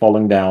away,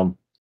 falling down.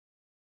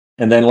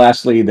 And then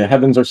lastly, the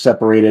heavens are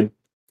separated,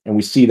 and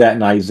we see that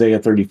in Isaiah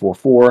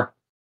 34:4,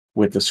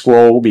 with the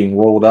scroll being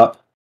rolled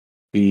up.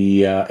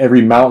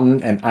 Every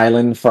mountain and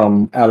island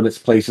from out of its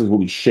places will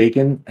be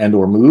shaken and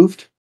or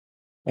moved,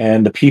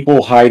 and the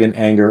people hide in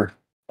anger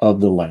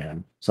of the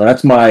land. So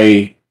that's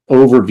my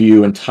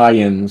overview and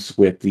tie-ins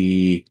with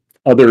the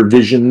other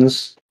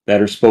visions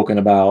that are spoken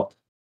about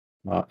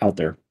out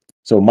there.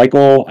 So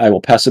Michael, I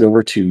will pass it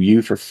over to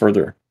you for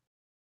further.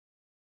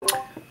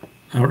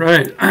 All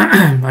right.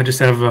 I just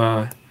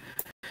have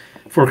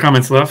 4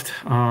 comments left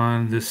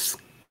on this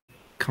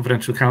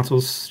Confidential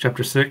Counsels,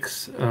 Chapter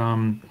 6.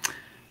 I'm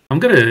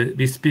going to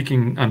be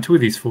speaking on 2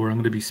 of these 4. I'm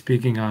going to be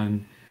speaking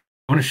on,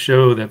 I want to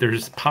show that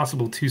there's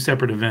possible 2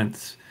 separate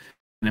events,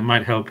 and it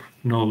might help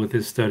Noel with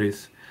his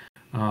studies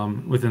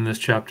within this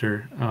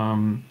chapter.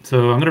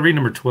 So I'm going to read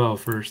number 12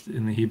 first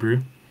in the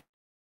Hebrew.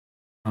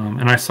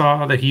 And I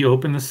saw that he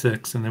opened the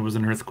 6, and there was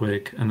an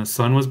earthquake, and the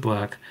sun was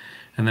black,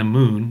 and the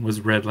moon was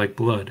red like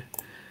blood.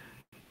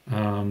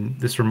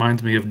 This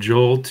reminds me of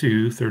Joel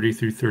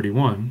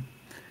 2:30-31.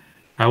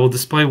 I will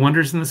display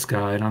wonders in the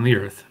sky and on the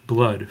earth,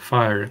 blood,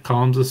 fire,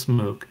 columns of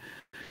smoke.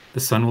 The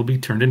sun will be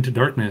turned into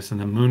darkness and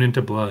the moon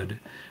into blood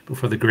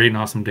before the great and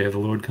awesome day of the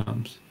Lord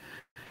comes.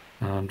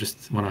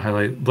 Just want to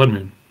highlight blood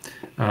moon.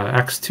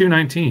 Acts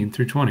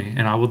 2:19-20.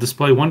 And I will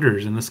display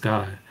wonders in the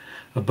sky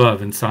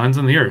above and signs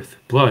on the earth,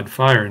 blood,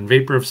 fire, and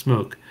vapor of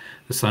smoke.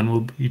 The sun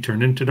will be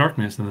turned into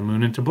darkness and the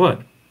moon into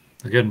blood.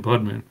 Again,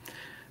 blood moon.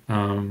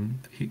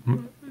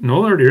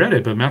 Noel already read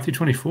it, but Matthew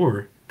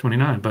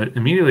 24:29. But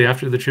immediately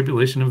after the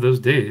tribulation of those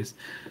days,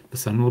 the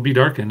sun will be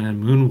darkened, and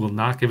the moon will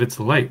not give its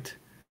light,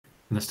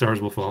 and the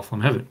stars will fall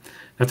from heaven.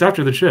 That's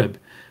after the trib.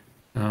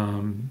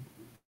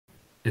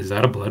 Is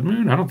that a blood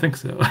moon? I don't think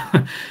so.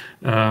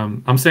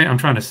 I'm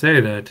trying to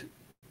say that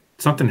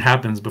something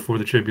happens before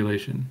the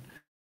tribulation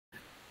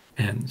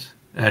ends,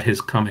 at his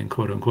coming,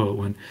 quote unquote.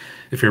 When,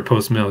 if you're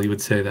post-mill, you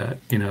would say that,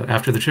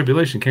 after the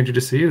tribulation, can't you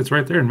just see it? It's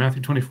right there in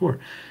Matthew 24.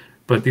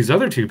 But these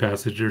other 2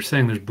 passages are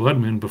saying there's blood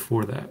moon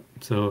before that.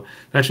 So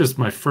that's just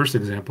my first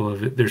example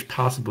of it. There's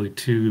possibly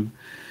two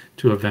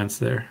events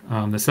there.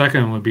 The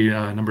second one would be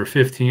number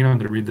 15. I'm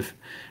going to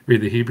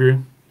read the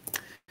Hebrew.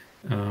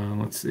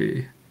 Let's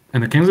see.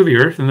 And the kings of the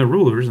earth and the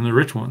rulers and the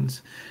rich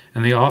ones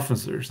and the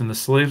officers and the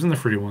slaves and the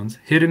free ones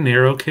hid in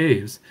narrow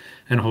caves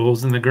and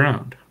holes in the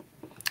ground.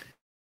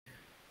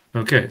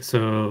 Okay,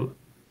 so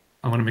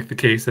I want to make the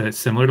case that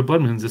similar to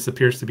blood moons, this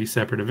appears to be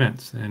separate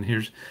events. And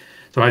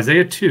so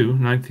Isaiah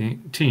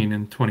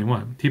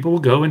 2:19-21. People will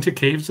go into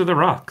caves of the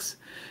rocks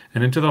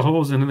and into the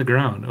holes in the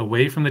ground,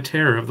 away from the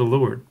terror of the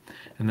Lord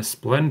and the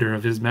splendor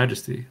of his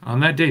majesty.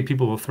 On that day,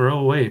 people will throw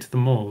away to the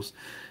moles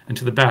and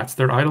to the bats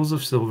their idols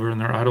of silver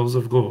and their idols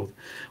of gold,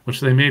 which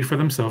they made for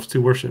themselves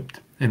to worship,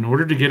 in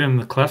order to get in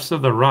the clefts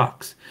of the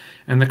rocks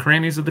and the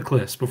crannies of the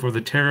cliffs before the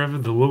terror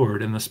of the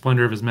Lord and the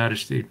splendor of his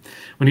majesty,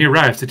 when he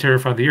arrives to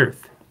terrify the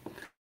earth.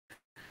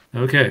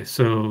 Okay,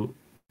 so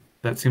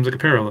that seems like a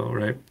parallel,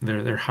 right?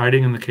 They're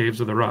hiding in the caves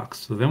of the rocks.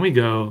 So then we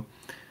go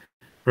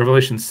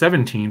Revelation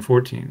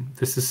 17:14.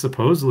 This is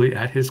supposedly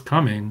at his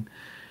coming,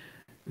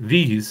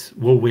 These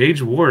will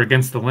wage war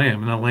against the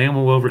Lamb, and the Lamb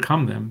will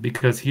overcome them,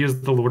 because he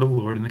is the Lord of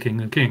Lords and the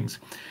King of Kings.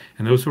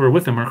 And those who are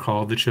with him are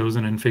called the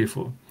chosen and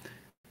faithful.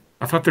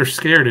 I thought they're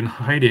scared and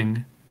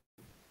hiding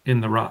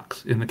in the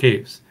rocks, in the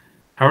caves.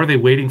 How are they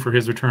waiting for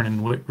his return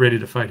and ready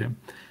to fight him?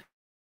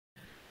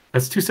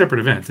 That's two separate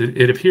events.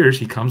 It appears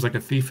he comes like a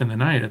thief in the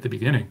night at the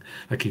beginning,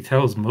 like he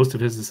tells most of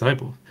his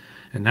disciples.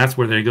 And that's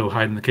where they go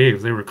hide in the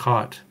caves. They were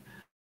caught,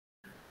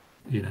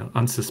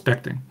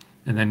 unsuspecting.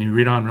 And then you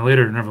read on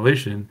later in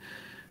Revelation,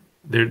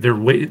 they're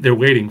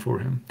waiting for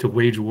him to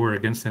wage war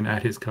against him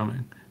at his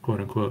coming,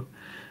 quote unquote.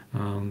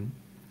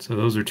 So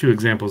those are two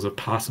examples of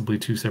possibly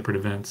two separate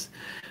events.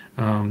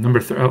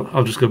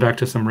 I'll just go back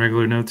to some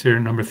regular notes here.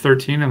 Number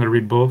 13, I'm going to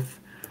read both.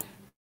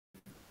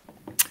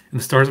 And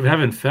the stars of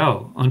heaven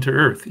fell unto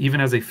earth, even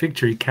as a fig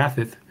tree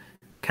casteth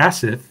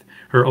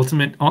her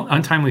ultimate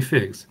untimely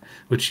figs,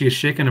 which she is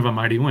shaken of a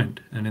mighty wind.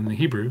 And in the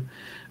Hebrew,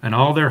 and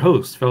all their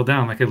hosts fell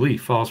down like a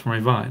leaf falls from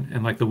a vine,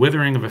 and like the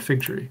withering of a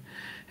fig tree.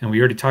 And we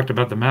already talked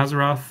about the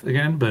Maseroth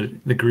again, but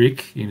the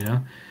Greek,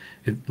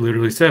 it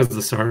literally says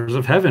the stars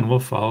of heaven will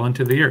fall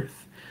into the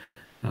earth.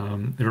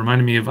 It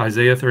reminded me of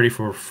Isaiah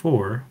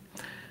 34:4,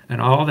 and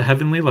all the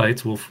heavenly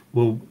lights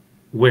will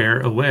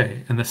wear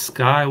away, and the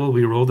sky will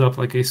be rolled up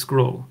like a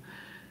scroll.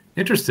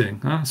 Interesting,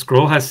 huh?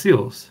 Scroll has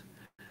seals,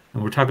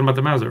 and we're talking about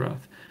the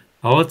Maseroth.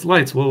 All its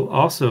lights will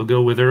also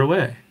go wither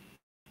away.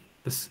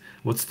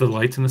 What's the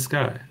lights in the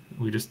sky?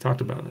 We just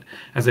talked about it.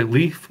 As a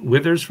leaf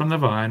withers from the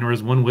vine, or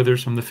as one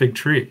withers from the fig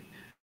tree.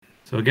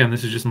 So again,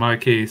 this is just my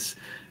case.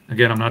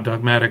 Again, I'm not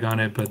dogmatic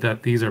on it, but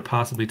that these are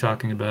possibly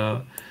talking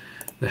about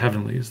the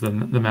heavenlies, the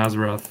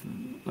Maseroth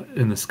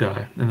in the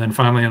sky. And then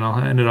finally, and I'll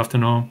hand it off to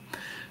Noel,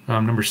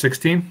 number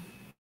 16.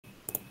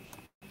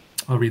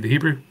 I'll read the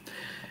Hebrew.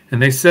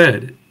 And they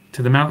said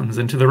to the mountains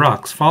and to the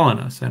rocks, fall on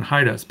us and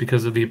hide us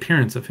because of the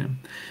appearance of him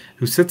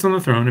who sits on the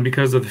throne and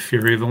because of the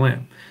fury of the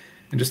Lamb.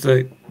 And just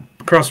a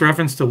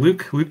cross-reference to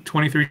Luke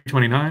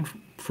 23:29,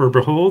 for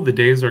behold, the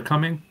days are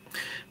coming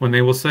when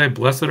they will say,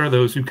 blessed are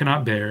those who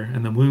cannot bear,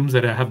 and the wombs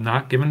that have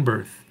not given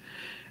birth,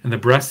 and the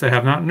breasts that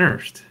have not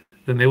nursed.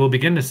 Then they will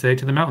begin to say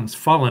to the mountains,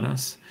 fall on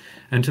us,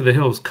 and to the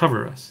hills,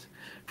 cover us.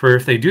 For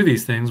if they do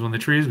these things when the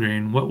tree is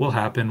green, what will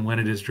happen when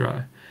it is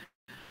dry?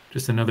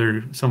 Just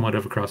another somewhat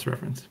of a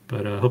cross-reference.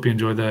 But I hope you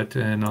enjoyed that,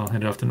 and I'll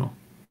hand it off to Noel.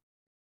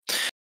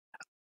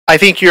 I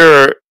think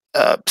you're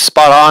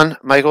spot on,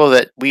 Michael,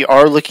 that we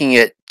are looking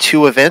at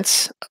two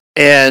events,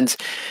 and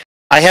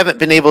I haven't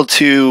been able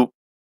to.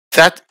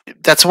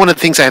 That's one of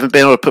the things I haven't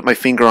been able to put my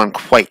finger on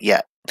quite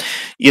yet.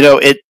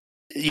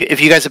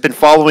 If you guys have been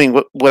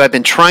following what I've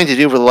been trying to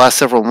do over the last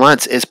several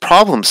months is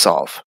problem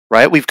solve.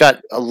 Right, we've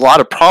got a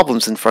lot of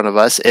problems in front of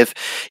us. If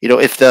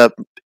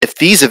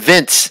these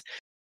events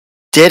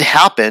did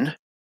happen,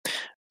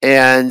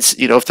 and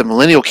if the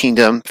millennial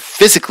kingdom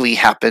physically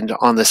happened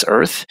on this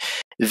earth,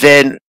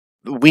 then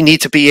we need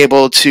to be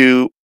able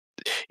to,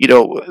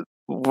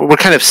 we're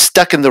kind of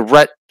stuck in the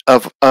rut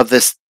of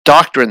this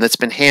doctrine that's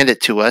been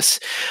handed to us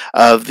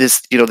of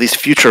this, these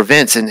future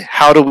events, and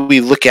how do we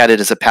look at it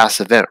as a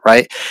past event,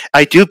 right?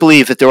 I do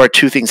believe that there are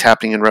two things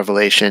happening in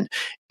Revelation,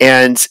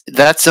 and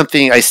that's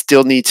something I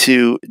still need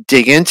to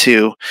dig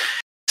into.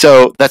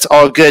 So that's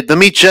all good. Let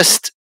me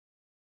just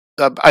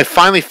I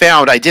finally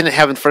found, I didn't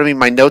have in front of me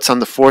my notes on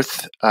the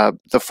fourth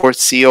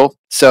seal.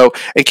 So,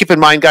 and keep in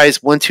mind,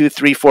 guys, 1, 2,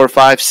 3, 4,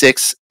 5,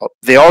 6,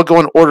 they all go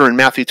in order in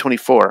Matthew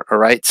 24. All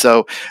right.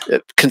 So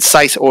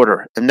concise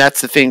order. And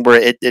that's the thing where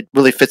it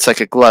really fits like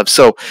a glove.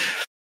 So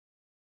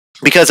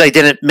because I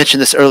didn't mention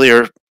this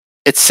earlier,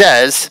 it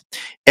says,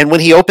 and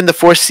when he opened the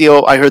fourth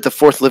seal, I heard the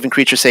fourth living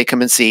creature say,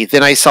 come and see.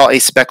 Then I saw a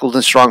speckled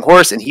and strong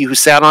horse, and he who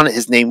sat on it,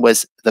 his name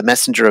was the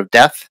messenger of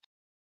death.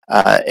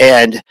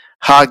 And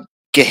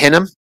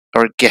Gehenna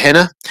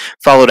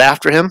followed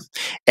after him,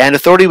 and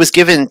authority was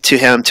given to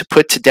him to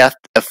put to death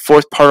a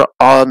fourth part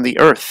on the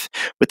earth,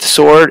 with the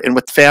sword, and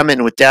with famine,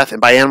 and with death, and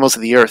by animals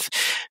of the earth.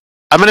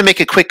 I'm going to make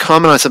a quick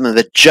comment on something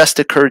that just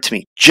occurred to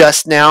me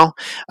just now,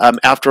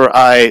 after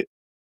I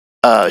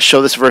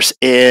show this verse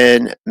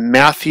in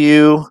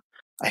Matthew.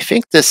 I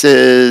think this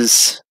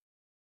is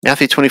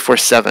Matthew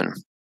 24:7.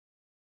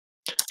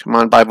 Come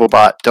on, Bible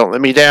bot, don't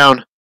let me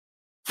down.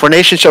 For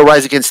nation shall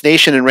rise against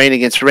nation, and reign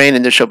against reign,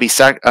 and there shall be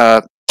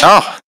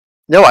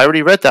no, I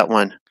already read that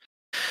one.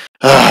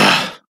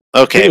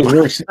 Okay.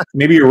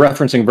 Maybe you're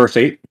referencing verse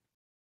 8.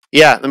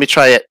 Yeah, let me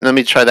try it. Let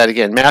me try that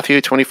again. Matthew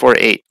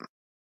 24:8.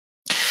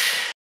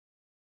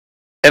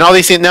 And all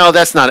these things, no,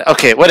 that's not it.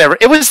 Okay, whatever.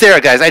 It was there,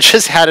 guys. I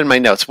just had it in my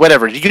notes.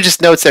 Whatever. You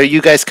just notes there.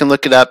 You guys can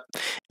look it up,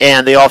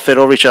 and they all fit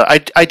over each other.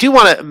 I do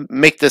want to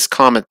make this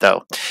comment,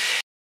 though.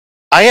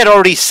 I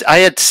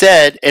had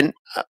said, and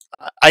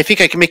I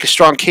think I can make a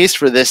strong case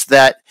for this,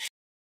 that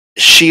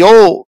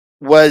Sheol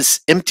was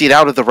emptied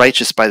out of the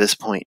righteous by this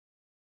point.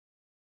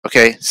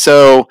 Okay,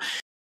 so,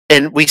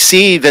 and we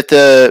see that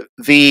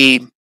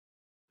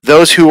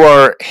those who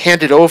are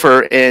handed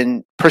over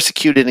and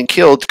persecuted and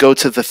killed go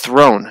to the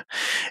throne.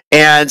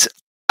 And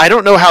I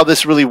don't know how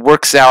this really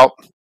works out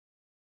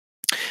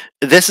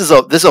this is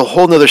a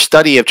whole nother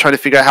study of trying to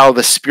figure out how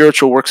the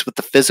spiritual works with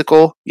the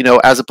physical,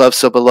 as above,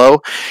 so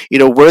below.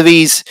 Were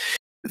these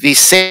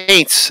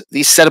saints,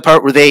 these set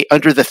apart, were they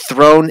under the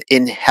throne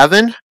in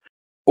heaven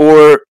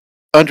or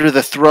under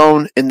the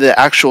throne in the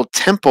actual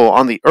temple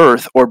on the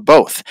earth, or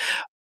both?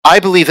 I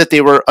believe that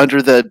they were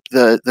under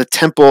the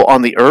temple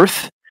on the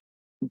earth,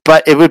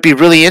 but it would be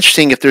really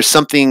interesting if there's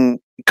something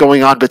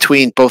going on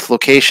between both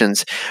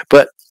locations.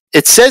 But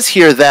it says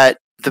here that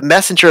the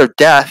messenger of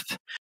death,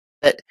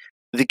 that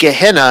the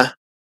Gehenna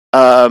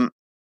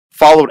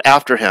followed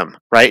after him,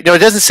 right? No, it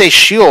doesn't say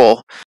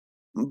Sheol,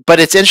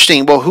 but it's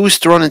interesting. Well, who's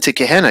thrown into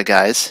Gehenna,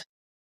 guys?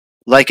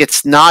 Like,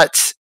 it's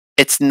not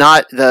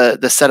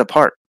the set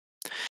apart.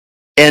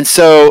 And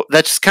so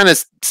that's just kind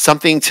of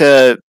something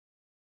to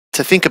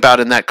think about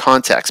in that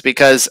context,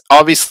 because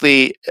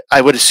obviously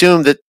I would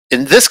assume that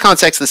in this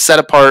context, the set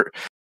apart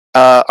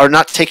are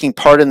not taking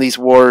part in these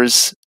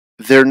wars.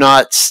 They're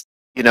not,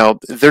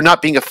 they're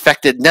not being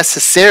affected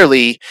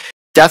necessarily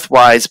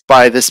death-wise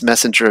by this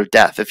messenger of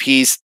death if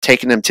he's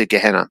taken them to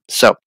Gehenna.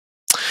 So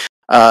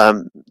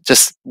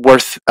just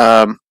worth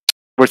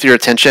your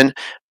attention.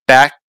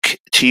 Back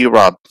to you,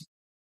 Rob.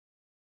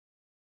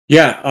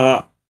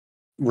 Yeah,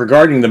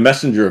 regarding the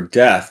messenger of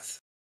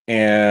death,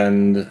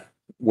 and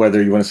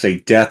whether you want to say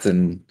death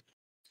and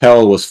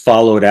hell was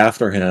followed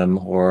after him,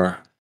 or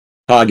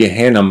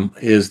Gehenna,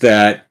 is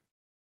that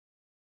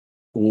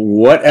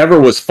whatever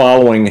was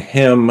following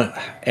him,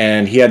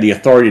 and he had the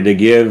authority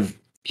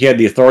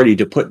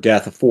to put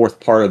death a fourth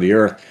part of the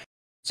earth.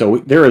 So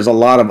there is a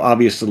lot of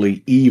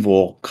obviously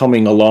evil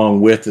coming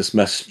along with this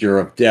messenger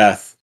of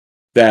death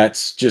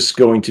that's just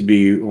going to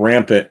be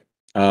rampant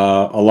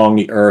along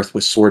the earth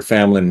with sword,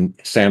 famine,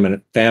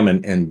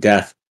 and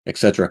death,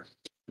 etc.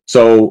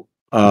 So,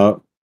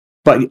 but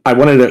I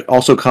wanted to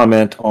also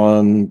comment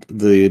on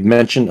the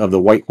mention of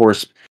the white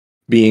horse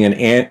being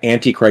an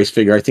antichrist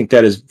figure. I think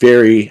that is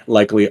very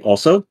likely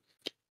also.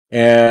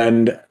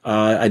 And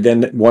I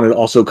then wanted to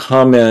also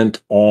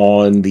comment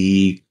on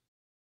the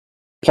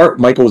part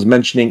Michael was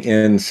mentioning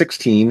in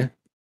 16,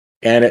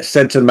 and it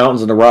said to the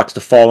mountains and the rocks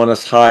to fall on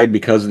us, hide,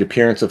 because of the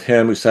appearance of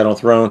him who sat on the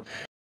throne,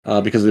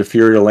 because of the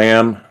fury of the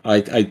Lamb.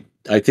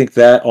 I think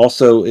that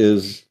also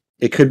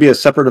it could be a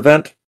separate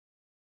event,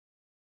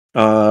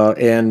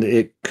 and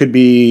it could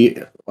be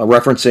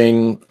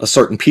referencing a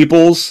certain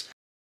peoples,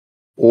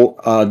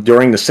 or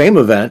during the same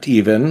event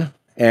even.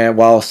 And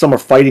while some are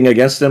fighting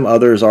against them,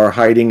 others are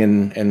hiding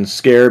and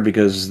scared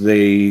because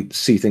they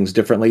see things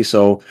differently.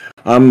 So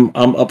I'm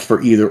up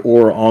for either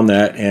or on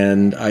that.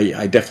 And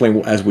I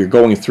definitely, as we're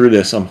going through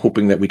this, I'm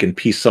hoping that we can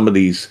piece some of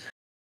these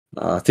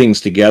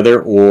things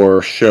together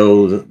or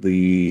show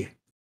the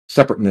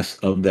separateness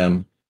of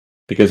them.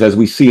 Because as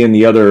we see in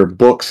the other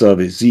books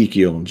of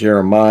Ezekiel and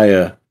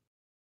Jeremiah,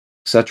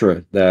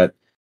 etc., that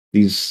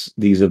these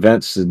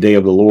events, the day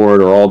of the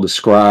Lord, are all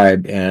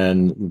described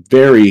and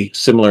very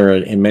similar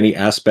in many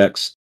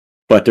aspects,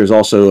 but there's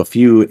also a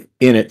few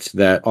in it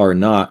that are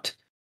not.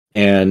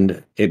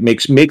 And it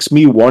makes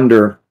me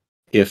wonder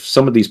if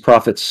some of these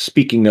prophets,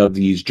 speaking of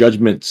these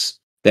judgments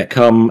that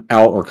come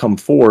out or come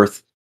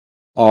forth,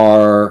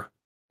 are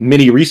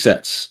mini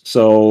resets.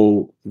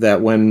 So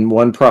that when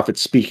one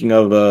prophet's speaking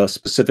of a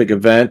specific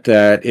event,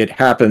 that it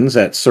happens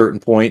at certain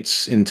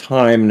points in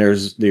time,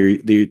 there's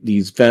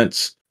these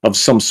events of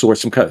some sort,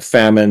 some kind of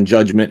famine,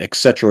 judgment,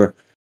 etc.,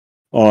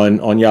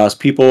 on Yah's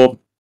people,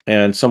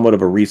 and somewhat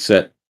of a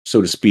reset,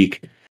 so to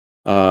speak.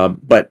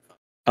 But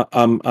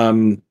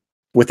I'm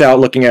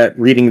without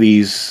reading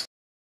these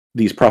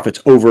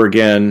prophets over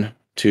again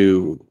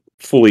to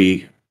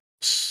fully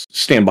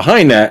stand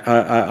behind that.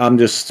 I'm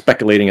just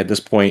speculating at this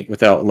point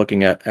without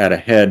looking at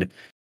ahead,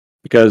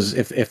 because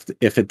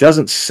if it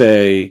doesn't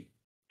say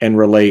and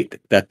relate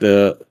that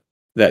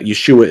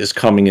Yeshua is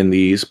coming in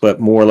these,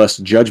 but more or less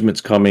judgment's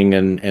coming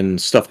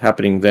and stuff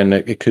happening, then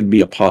it could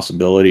be a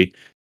possibility.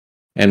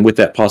 And with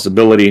that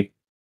possibility,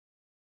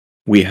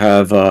 we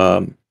have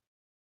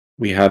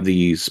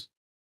these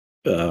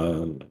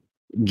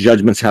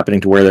judgments happening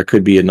to where there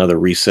could be another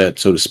reset,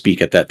 so to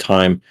speak, at that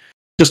time.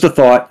 Just a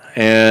thought.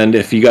 And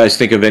if you guys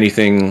think of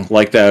anything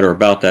like that or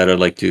about that, I'd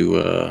like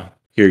to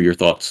hear your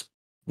thoughts.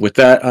 With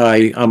that,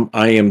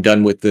 I am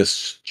done with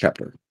this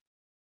chapter.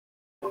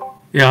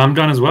 Yeah, I'm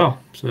done as well.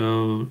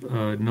 So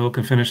Noel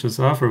can finish this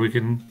off, or we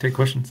can take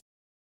questions.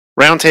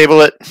 Round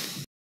table it.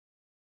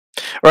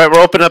 All right,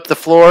 we'll open up the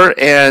floor,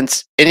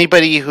 and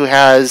anybody who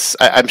has,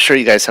 I'm sure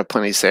you guys have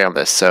plenty to say on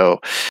this,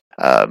 so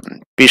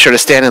be sure to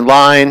stand in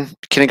line,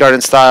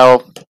 kindergarten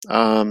style,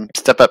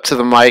 step up to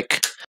the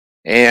mic,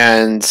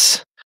 and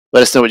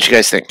let us know what you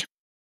guys think.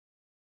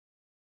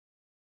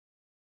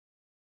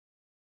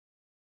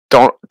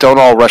 Don't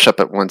all rush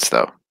up at once,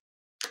 though.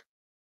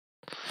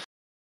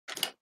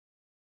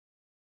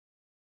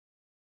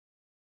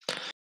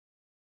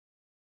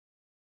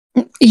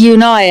 You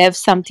know I have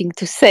something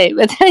to say,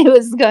 but I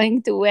was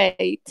going to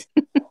wait.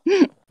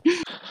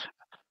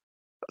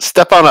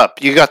 Step on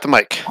up. You got the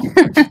mic.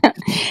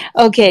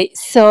 Okay,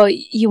 so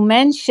you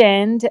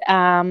mentioned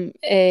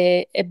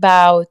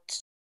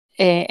about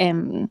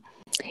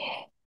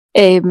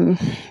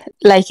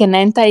like an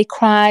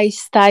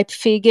antichrist type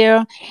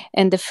figure,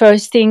 and the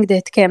first thing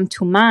that came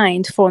to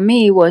mind for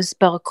me was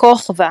Bar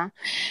Kokhba.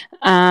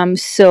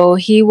 So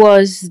he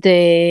was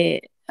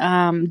the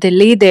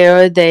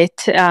leader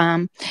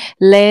that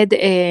led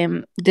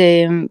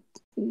the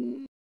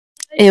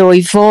a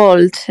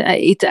revolt.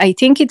 I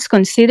think it's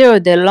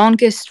considered the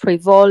longest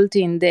revolt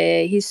in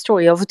the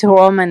history of the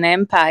Roman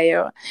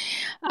Empire,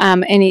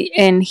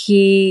 and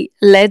he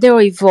led a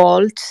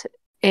revolt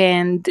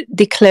and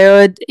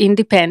declared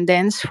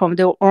independence from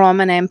the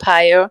Roman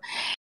Empire,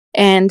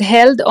 and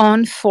held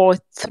on for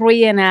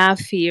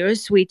 3.5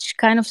 years, which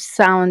kind of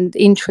sound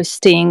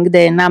interesting,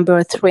 the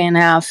number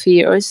 3.5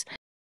 years.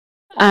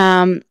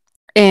 And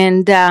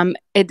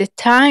at the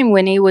time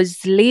when he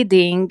was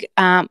leading,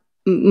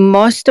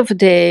 most of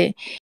the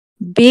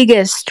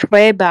biggest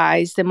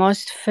rabbis, the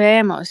most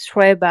famous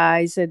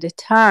rabbis at the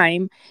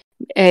time,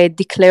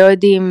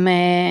 declared him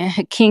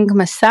King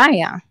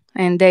Messiah,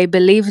 and they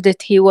believed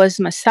that he was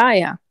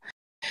Messiah.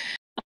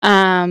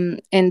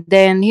 And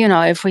then,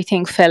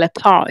 everything fell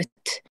apart.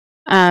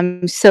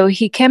 So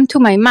he came to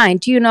my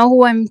mind. Do you know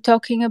who I'm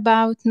talking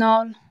about,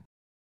 Noel?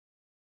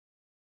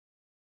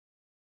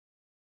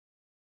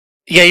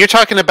 Yeah, you're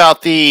talking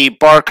about the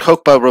Bar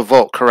Kokhba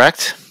revolt,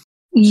 correct?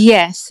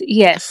 Yes.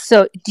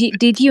 So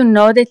did you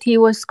know that he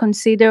was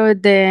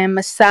considered the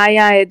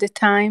Messiah at the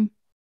time?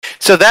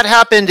 So that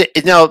happened.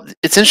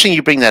 It's interesting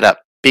you bring that up,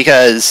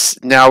 because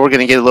now we're going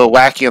to get a little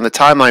wacky on the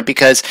timeline,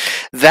 because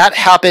that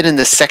happened in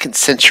the 2nd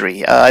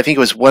century. I think it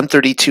was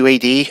 132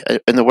 AD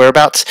in the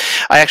whereabouts.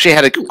 I actually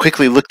had to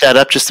quickly look that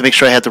up just to make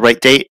sure I had the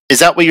right date. Is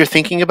that what you're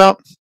thinking about?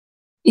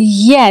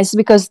 Yes,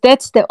 because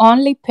that's the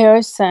only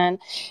person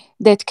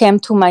that came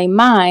to my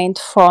mind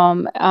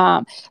from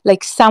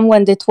like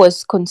someone that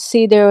was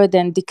considered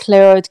and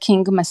declared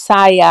King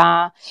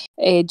Messiah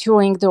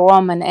during the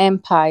Roman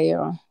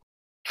Empire.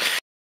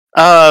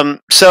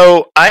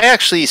 So I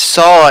actually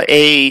saw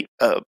an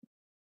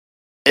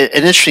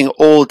interesting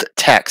old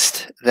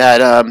text that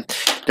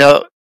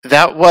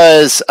that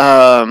was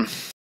let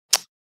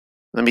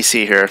me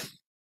see here.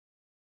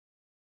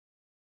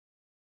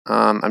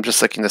 I'm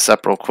just looking this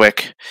up real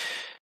quick.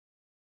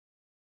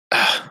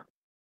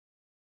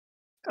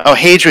 Oh,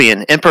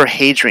 Hadrian, Emperor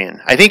Hadrian.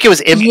 I think it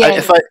was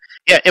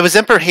it was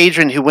Emperor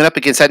Hadrian who went up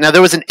against that. Now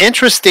there was an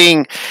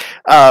interesting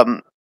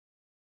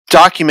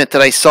document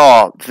that I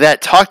saw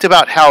that talked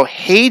about how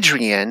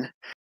Hadrian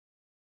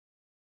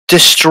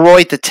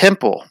destroyed the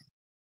temple.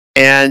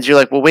 And you're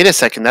like, well, wait a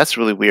second, that's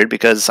really weird,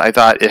 because I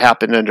thought it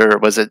happened under,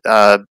 was it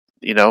the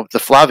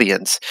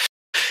Flavians?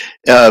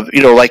 70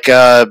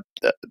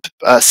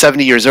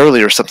 years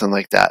earlier or something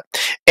like that.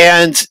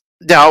 And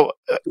now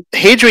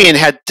Hadrian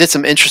did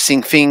some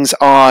interesting things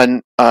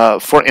on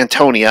Fort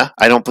Antonia.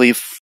 I don't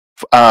believe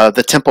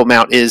the Temple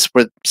Mount is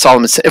where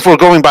Solomon. If we're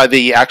going by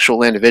the actual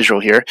land of Israel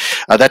here,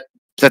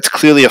 that's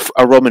clearly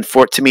a Roman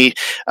fort to me.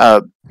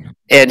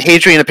 And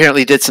Hadrian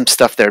apparently did some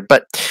stuff there.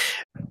 But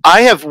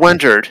I have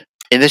wondered,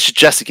 and this is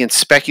just against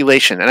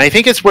speculation, and I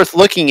think it's worth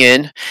looking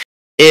in,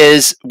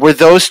 were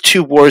those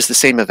two wars the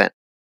same event?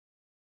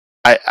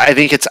 I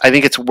think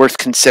it's worth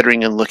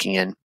considering and looking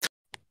in.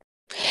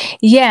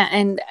 Yeah,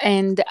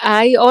 and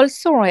I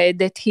also read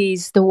that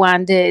he's the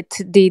one that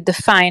did the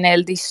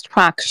final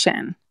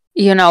destruction,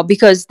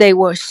 because they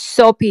were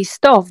so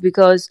pissed off,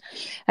 because,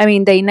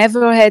 they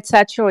never had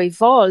such a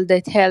revolt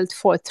that held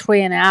for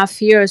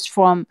 3.5 years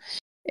from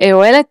a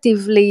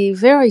relatively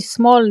very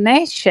small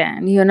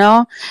nation,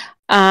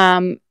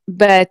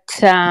 But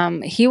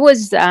he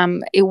was,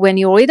 when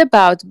you read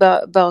about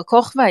Bar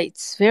Kokhba,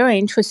 it's a very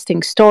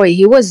interesting story.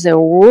 He was a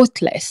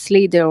ruthless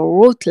leader,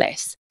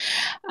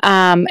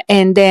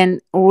 and then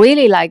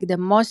really, like, the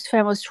most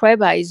famous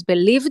rabbis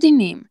believed in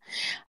him.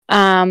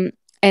 And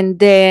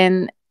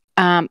then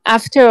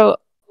after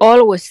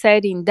all was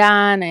said and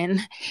done, and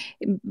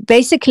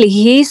basically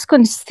he's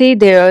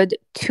considered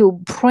to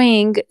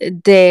bring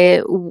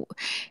the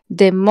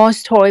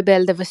most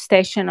horrible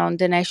devastation on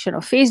the nation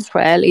of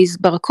Israel is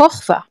Bar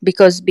Kokhba,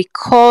 because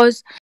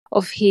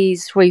of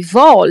his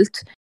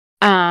revolt,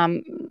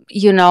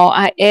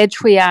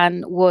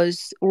 Adrian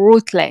was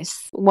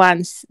ruthless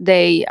once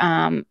they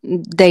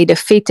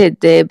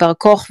defeated the Bar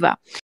Kokhba.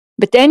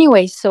 But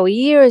anyway, so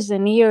years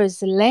and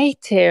years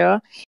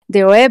later,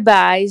 the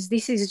rabbis,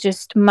 this is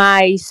just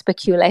my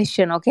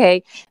speculation,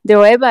 okay? The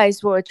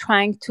rabbis were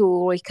trying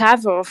to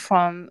recover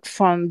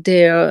from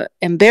their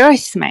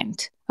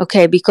embarrassment,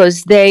 okay,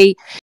 because they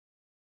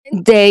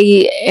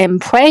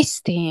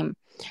impressed him.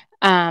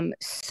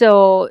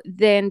 So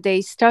then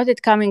they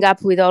started coming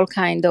up with all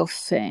kind of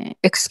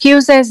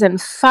excuses, and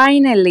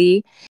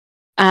finally,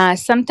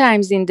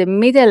 sometimes in the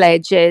Middle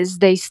Ages,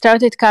 they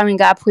started coming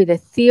up with a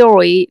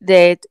theory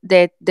that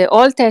the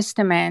Old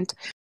Testament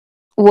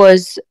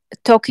was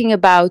talking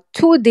about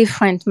two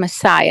different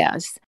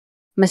messiahs: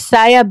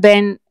 Messiah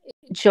ben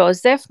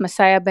Joseph,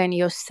 Messiah ben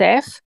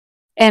Yosef,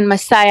 and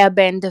Messiah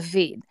ben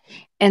David,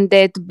 and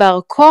that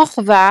Bar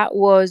Kokhba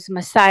was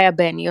Messiah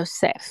ben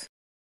Yosef.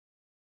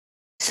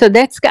 So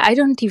I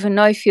don't even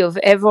know if you've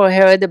ever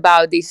heard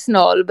about this,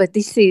 Noel, but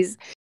this is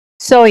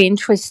so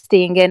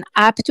interesting. And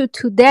up to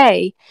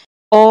today,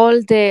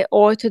 all the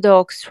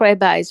Orthodox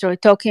rabbis are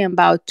talking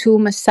about two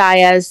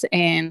messiahs,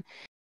 and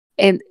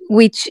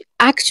which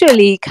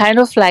actually kind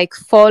of like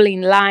fall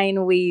in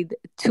line with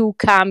two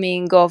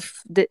coming of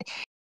the,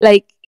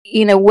 like,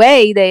 in a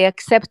way they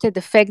accepted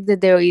the fact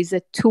that there is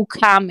a two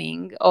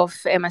coming of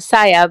a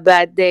messiah,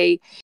 but they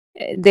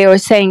were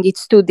saying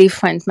it's two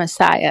different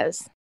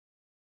messiahs.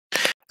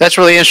 That's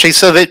really interesting.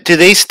 So do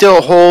they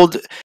still hold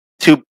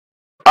to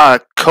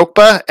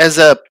Kokba as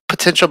a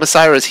potential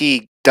messiah, or is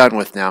he done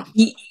with now?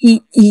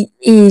 He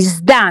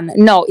is done.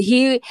 No,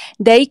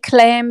 they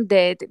claim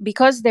that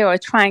because they were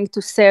trying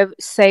to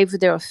save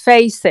their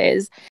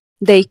faces,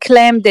 they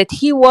claim that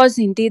he was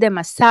indeed a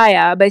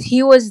messiah, but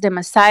he was the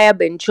Messiah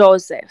ben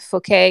Joseph,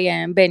 okay,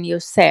 and ben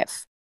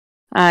Yosef.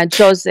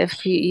 Joseph,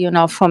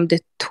 from the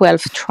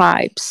 12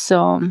 tribes.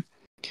 So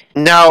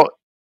now,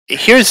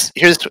 here's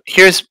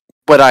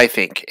what I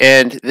think,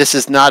 and this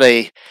is not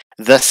a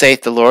 "Thus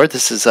saith the Lord."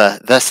 This is a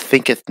 "Thus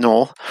thinketh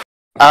Noel."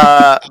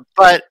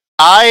 But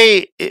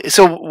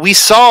so we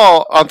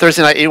saw on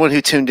Thursday night. Anyone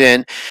who tuned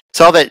in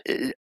saw that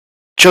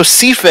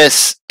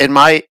Josephus, in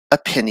my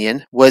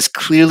opinion, was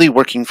clearly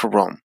working for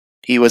Rome.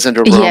 He was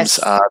under Rome's.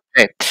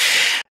 Yes.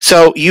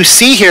 So you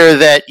see here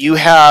that you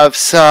have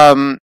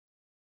some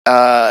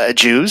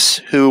Jews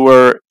who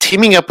were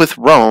teaming up with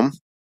Rome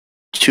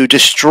to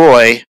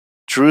destroy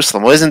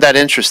Jerusalem. Well, isn't that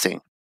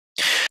interesting?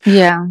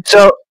 Yeah.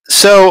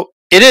 So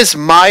it is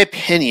my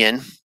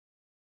opinion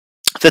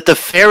that the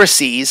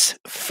Pharisees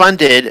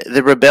funded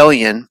the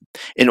rebellion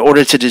in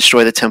order to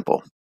destroy the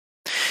temple.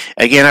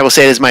 Again, I will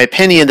say it is my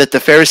opinion that the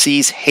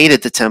Pharisees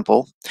hated the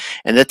temple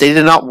and that they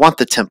did not want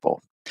the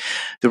temple.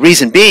 The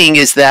reason being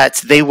is that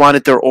they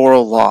wanted their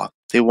oral law.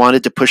 They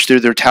wanted to push through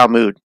their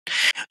Talmud.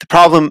 The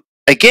problem,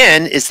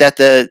 again, is that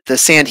the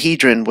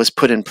Sanhedrin was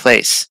put in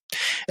place.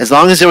 As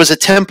long as there was a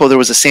temple, there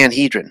was a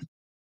Sanhedrin.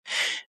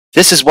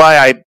 This is why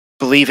I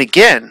believe,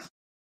 again,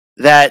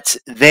 that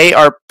they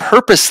are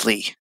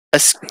purposely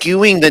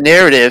eschewing the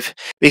narrative,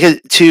 because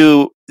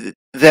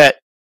that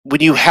when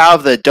you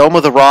have the Dome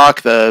of the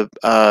Rock,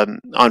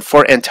 on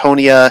Fort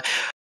Antonia,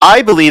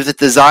 I believe that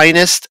the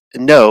Zionists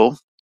know.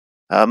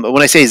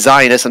 When I say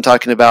Zionists, I'm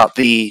talking about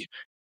the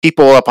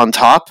people up on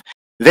top.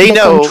 They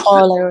know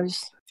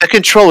controllers. The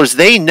controllers.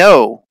 They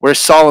know where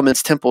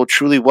Solomon's temple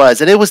truly was,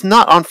 and it was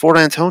not on Fort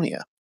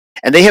Antonia.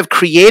 And they have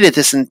created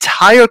this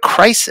entire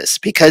crisis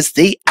because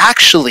they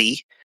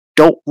actually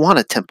don't want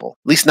a temple,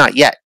 at least not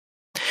yet.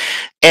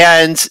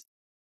 And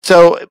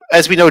so,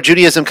 as we know,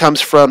 Judaism comes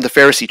from the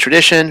Pharisee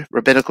tradition,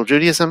 rabbinical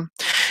Judaism.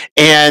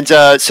 And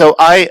so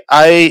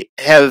I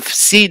have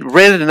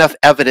read enough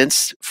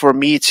evidence for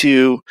me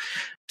to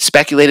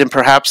speculate and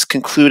perhaps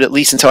conclude, at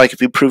least until I could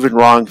be proven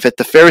wrong, that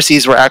the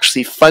Pharisees were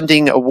actually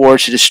funding a war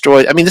to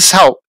destroy. I mean, this is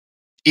how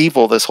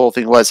evil this whole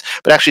thing was,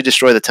 but actually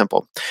destroy the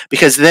temple,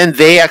 because then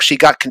they actually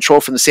got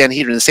control from the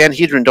Sanhedrin. The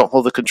Sanhedrin don't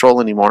hold the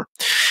control anymore.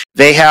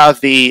 They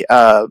have the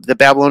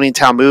Babylonian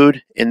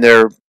Talmud in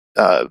their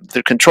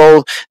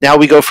control. Now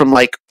we go from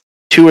like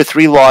 2 or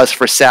 3 laws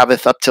for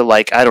Sabbath up to,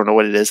 like, I don't know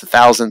what it is,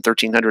 1,000,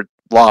 1,300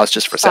 laws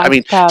just for Sabbath. I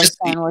mean, just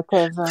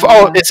whatever.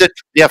 Oh, is it?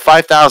 Yeah,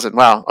 5,000.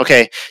 Wow.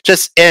 Okay.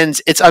 And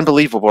it's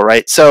unbelievable,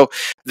 right? So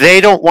they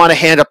don't want to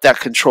hand up that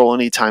control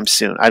anytime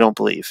soon, I don't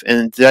believe.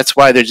 And that's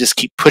why they just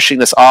keep pushing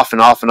this off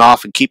and off and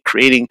off and keep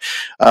creating,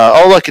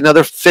 look,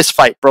 another fist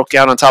fight broke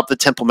out on top of the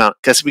Temple Mount.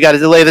 Guess we got to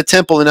delay the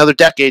temple another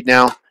decade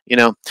now,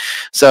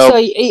 So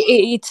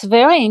it's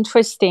very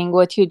interesting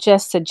what you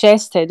just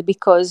suggested,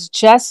 because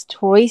just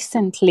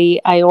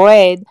recently I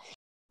read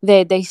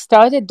that they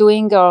started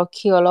doing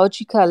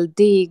archaeological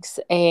digs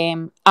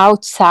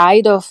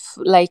outside of,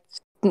 like,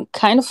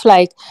 kind of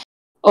like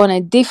on a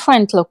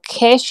different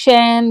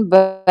location,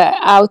 but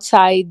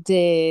outside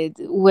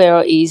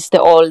where is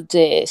the old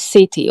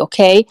city,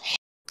 okay?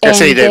 And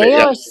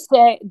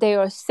they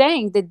are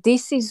saying that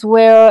this is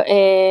where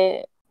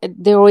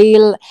the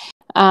real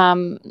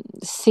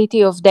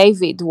city of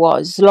David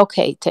was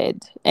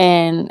located,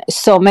 and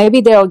so maybe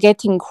they are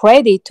getting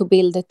ready to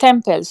build a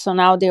temple. So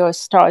now they are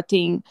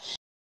starting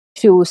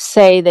to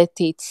say that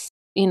it's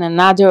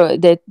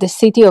that the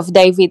city of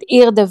David,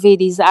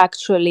 David, is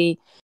actually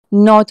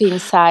not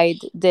inside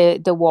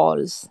the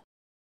walls.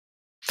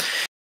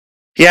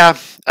 Yeah,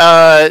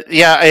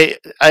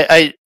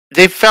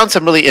 they've found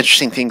some really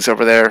interesting things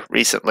over there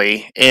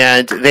recently,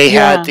 and they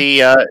had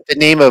the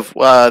name of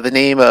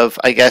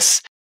I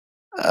guess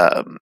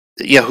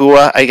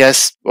Yahuah, I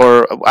guess,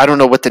 or I don't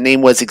know what the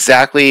name was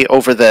exactly,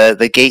 over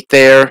the gate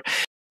there,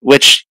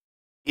 which,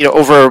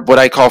 over what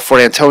I call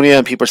Fort Antonia,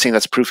 and people are saying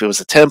that's proof it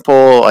was a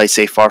temple. I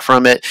say far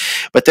from it.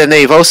 But then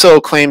they've also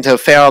claimed to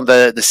have found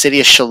the city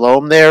of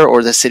Shalom there,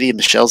 or the city of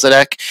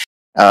Melchizedek.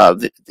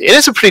 It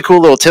is a pretty cool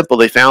little temple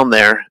they found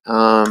there.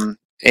 I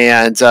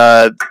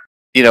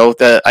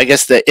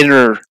guess the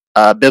inner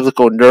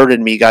biblical nerd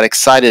in me got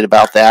excited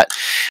about that,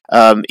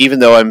 even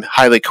though I'm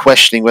highly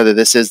questioning whether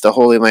this is the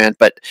Holy Land.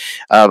 But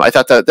I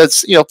thought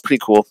that's pretty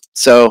cool.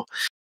 So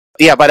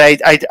Yeah, but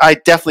I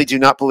definitely do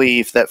not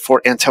believe that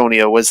Fort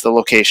Antonia was the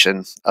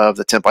location of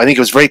the temple. I think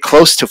it was very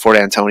close to Fort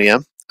Antonia,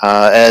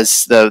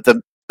 as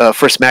the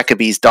First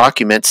Maccabees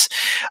documents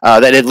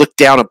that it looked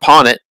down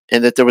upon it,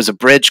 and that there was a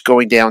bridge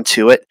going down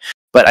to it.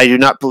 But I do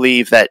not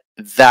believe that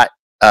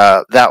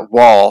that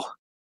wall,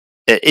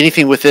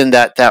 anything within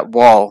that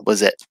wall,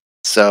 was it.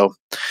 So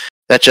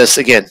that's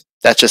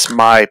just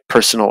my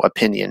personal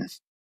opinion.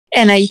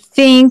 And I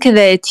think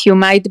that you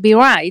might be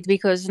right,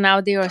 because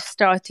now they are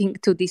starting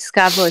to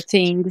discover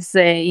things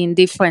in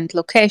different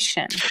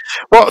locations.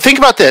 Well, think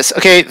about this.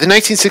 Okay, the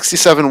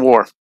 1967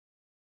 war.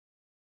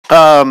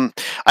 I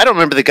don't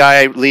remember the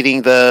guy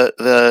leading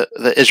the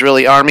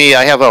Israeli army.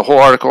 I have a whole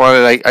article on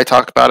it. I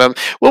talk about him.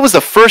 What was the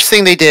first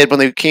thing they did when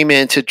they came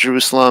into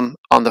Jerusalem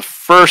on the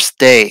first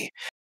day?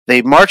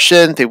 They marched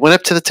in, they went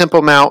up to the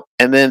Temple Mount,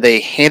 and then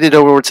they handed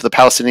over to the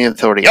Palestinian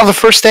Authority. On the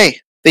first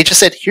day, they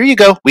just said, "Here you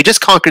go. We just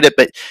conquered it,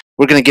 but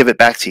we're going to give it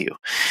back to you."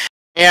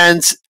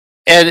 And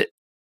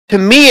to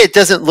me, it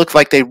doesn't look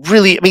like they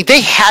really. I mean,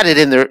 they had it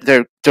in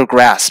their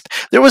grasp.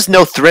 There was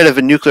no threat of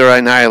a nuclear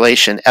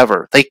annihilation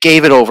ever. They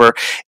gave it over,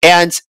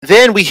 and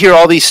then we hear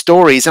all these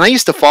stories. And I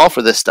used to fall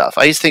for this stuff.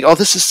 I used to think, "Oh,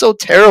 this is so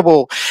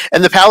terrible."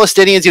 And the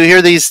Palestinians, you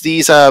hear these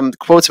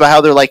quotes about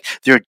how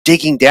they're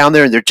digging down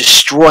there and they're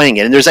destroying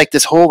it. And there's like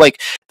this whole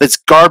this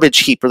garbage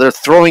heap where they're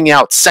throwing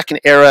out Second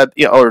Era,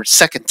 or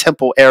Second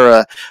Temple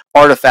era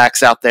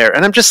artifacts out there.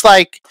 And I'm just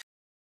like,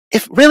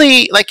 if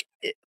really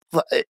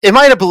am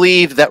I to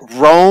believe that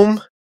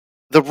Rome,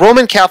 the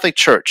Roman Catholic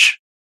Church,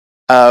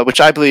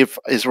 which I believe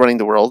is running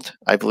the world,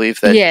 I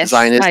believe that yes,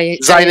 I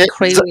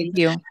agree with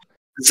you.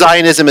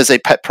 Zionism is a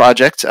pet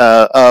project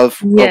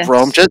of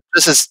Rome, just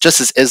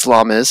as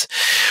Islam is,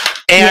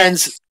 and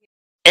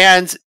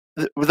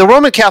the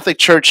Roman Catholic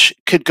Church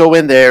could go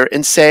in there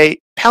and say,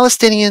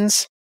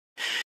 Palestinians,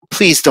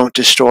 please don't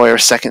destroy our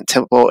Second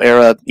Temple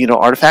era,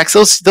 artifacts.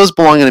 Those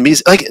belong in a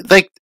museum.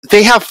 Like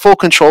they have full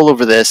control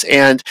over this,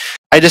 and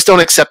I just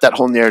don't accept that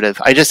whole narrative.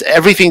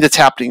 Everything that's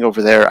happening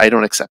over there, I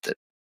don't accept it.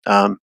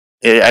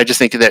 I just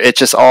think that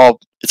it's all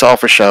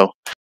for show.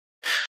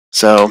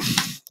 So,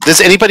 does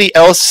anybody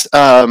else?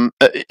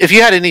 If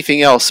you had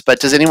anything else,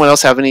 but does anyone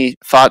else have any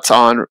thoughts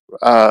on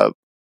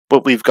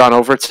what we've gone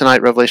over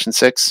tonight, Revelation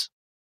 6?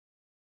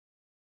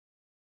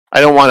 I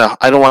don't want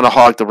to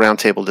hog the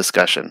roundtable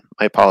discussion.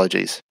 My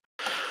apologies.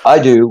 I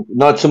do.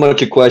 Not so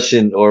much a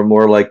question, or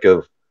more like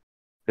a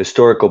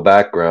historical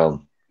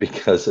background,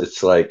 because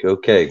it's like,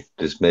 okay,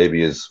 this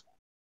maybe is,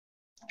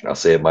 I'll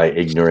say it, my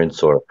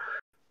ignorance or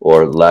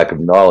lack of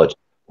knowledge.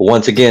 But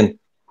once again,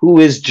 who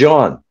is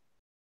John?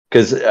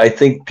 Because I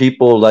think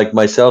people like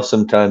myself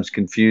sometimes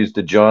confuse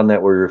the John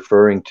that we're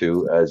referring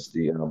to as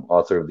the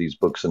author of these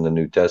books in the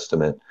New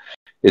Testament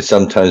is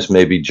sometimes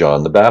maybe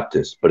John the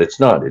Baptist, but it's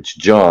not. It's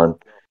John,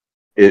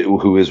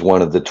 who is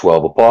one of the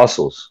 12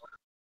 apostles.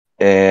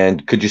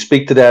 And could you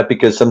speak to that?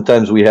 Because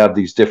sometimes we have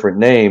these different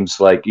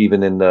names, like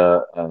even in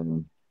the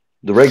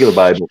regular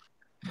Bible,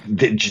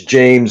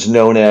 James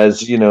known as,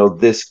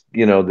 this,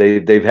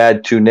 they've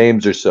had two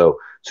names or so.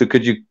 So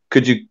could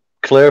you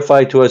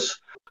clarify to us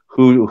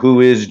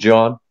who is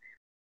John?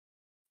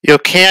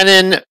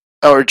 Yochanan,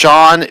 or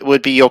John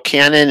would be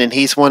Yochanan, and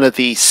he's one of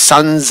the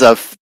sons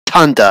of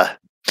Tunda.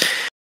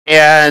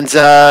 And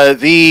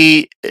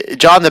the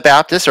John the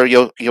Baptist, or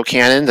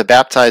Yochanan the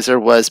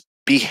baptizer, was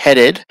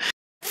beheaded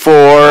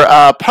for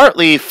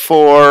partly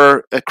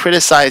for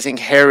criticizing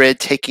Herod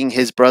taking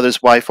his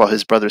brother's wife while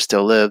his brother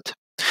still lived.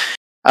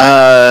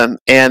 And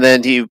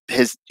then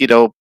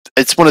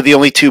it's one of the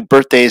only two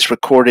birthdays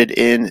recorded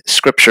in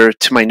Scripture,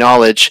 to my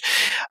knowledge,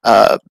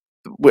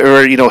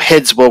 where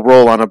heads will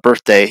roll on a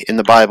birthday in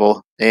the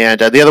Bible.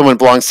 And the other one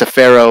belongs to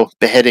Pharaoh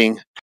beheading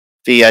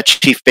the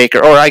chief baker,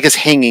 or I guess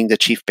hanging the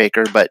chief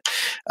baker. But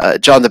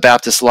John the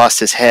Baptist lost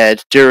his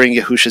head during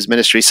Yahushua's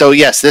ministry. So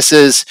yes,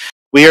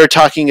 we are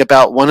talking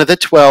about one of the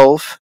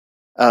 12,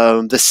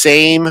 the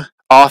same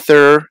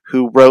author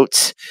who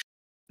wrote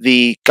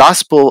the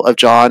Gospel of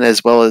John,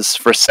 as well as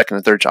 1st, 2nd,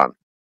 and 3rd John.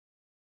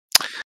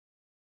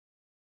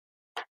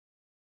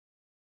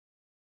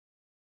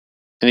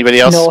 Anybody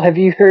else? No, have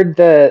you heard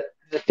the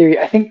theory?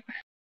 I think,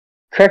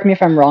 correct me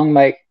if I'm wrong,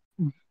 Mike,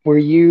 were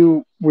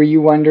you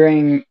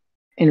wondering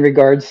in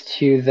regards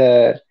to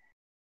the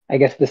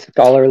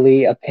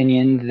scholarly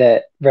opinion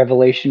that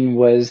Revelation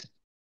was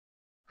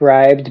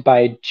scribed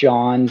by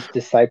John's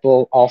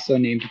disciple, also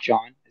named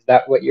John? Is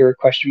that what your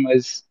question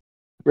was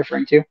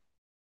referring to?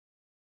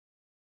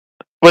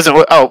 Was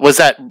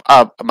that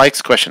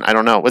Mike's question? I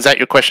don't know. Was that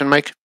your question,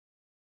 Mike?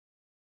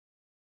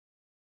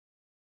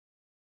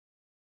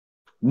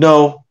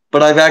 No,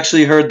 but I've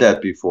actually heard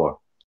that before.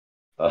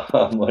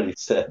 What he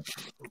said.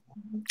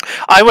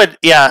 I would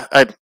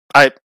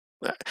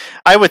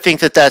think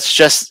that that's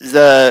just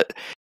the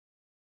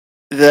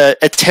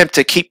attempt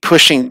to keep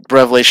pushing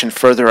Revelation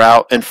further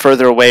out and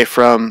further away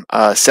from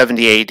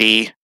 70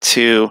 AD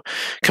to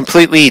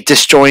completely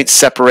disjoint,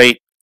 separate,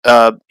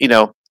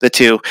 the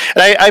two.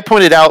 And I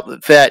pointed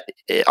out that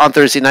on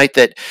Thursday night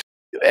that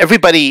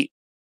everybody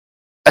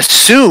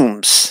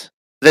assumes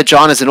that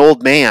John is an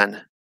old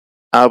man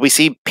We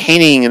see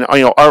painting and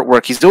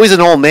artwork. He's always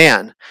an old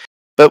man.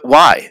 But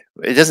why?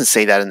 It doesn't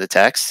say that in the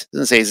text. It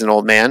doesn't say he's an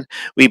old man.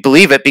 We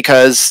believe it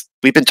because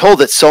we've been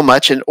told it so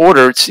much in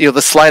order to,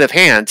 the sleight of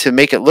hand to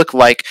make it look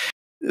like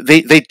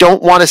they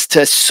don't want us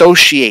to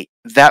associate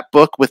that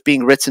book with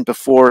being written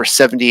before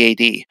 70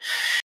 AD.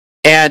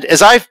 And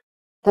as I've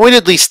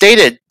pointedly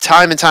stated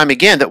time and time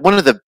again, that one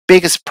of the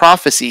biggest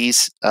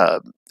prophecies,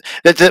 that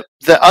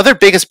the other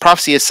biggest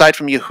prophecy aside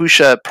from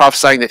Yahusha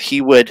prophesying that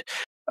he would,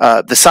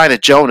 the sign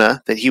of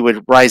Jonah, that he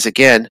would rise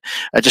again,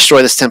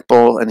 destroy this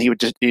temple, and he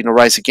would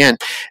rise again,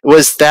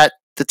 was that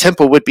the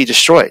temple would be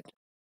destroyed.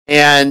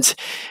 And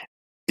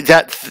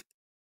that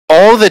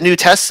all the New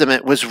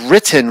Testament was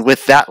written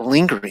with that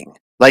lingering.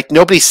 Like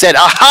nobody said,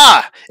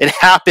 aha, it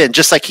happened,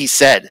 just like he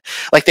said.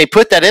 Like they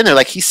put that in there,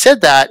 like he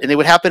said that, and it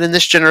would happen in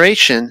this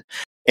generation,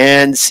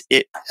 and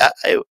it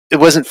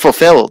wasn't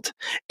fulfilled.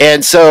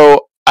 And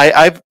so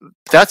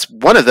that's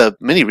one of the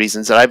many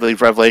reasons that I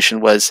believe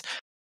Revelation was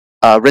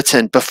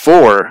written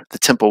before the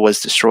temple was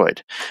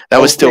destroyed.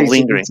 That was still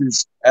lingering.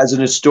 So as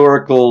an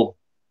historical,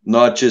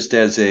 not just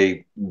as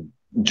a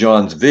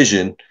John's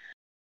vision,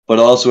 but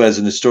also as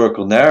an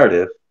historical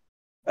narrative,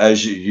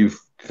 as you've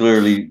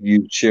clearly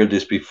shared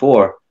this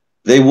before,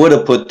 they would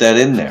have put that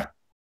in there.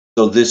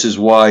 So this is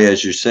why,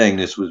 as you're saying,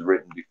 this was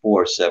written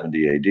before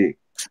 70 AD.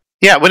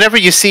 Yeah, whenever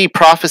you see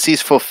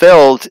prophecies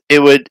fulfilled,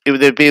 it would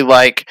be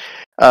like,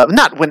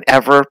 not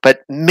whenever,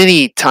 but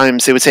many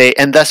times they would say,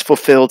 and thus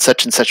fulfilled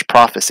such and such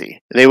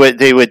prophecy. They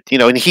would,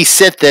 and he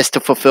said this to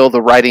fulfill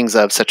the writings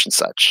of such and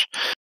such.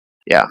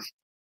 Yeah.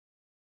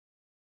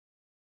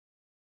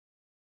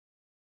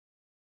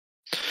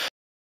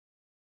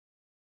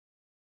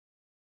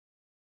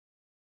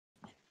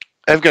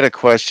 I've got a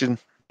question.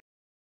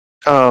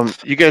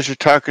 You guys are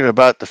talking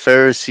about the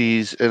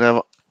Pharisees,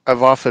 and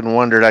I've often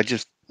wondered. I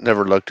just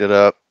never looked it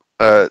up.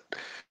 The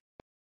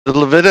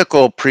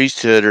Levitical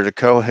priesthood or the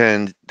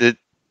Kohen, did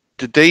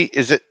they?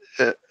 Is it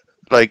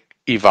like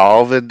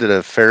evolve into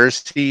the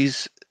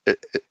Pharisees,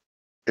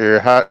 or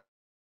how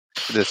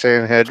the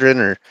Sanhedrin,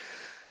 or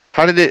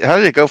how did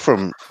it go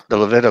from the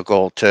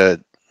Levitical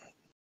to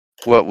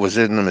what was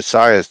in the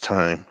Messiah's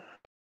time?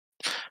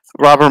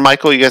 Robert,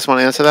 Michael, you guys want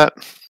to answer that?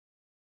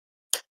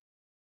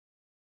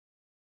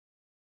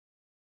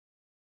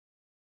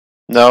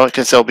 No, I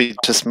guess it'll be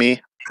just me.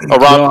 Oh,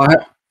 Rob.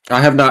 No, I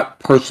have not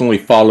personally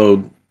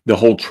followed the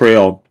whole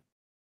trail,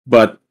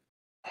 but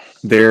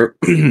there,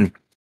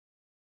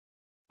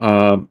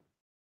 I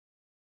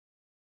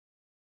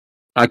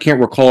can't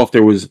recall if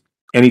there was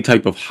any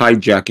type of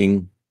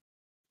hijacking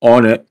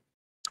on it,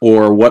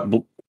 or what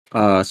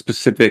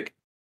specific,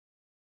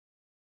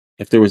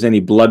 if there was any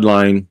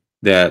bloodline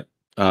that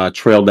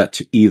trailed that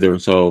to either.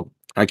 So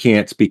I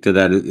can't speak to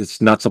that.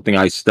 It's not something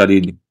I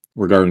studied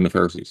regarding the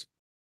Pharisees.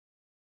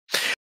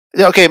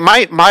 Okay,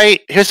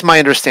 here's my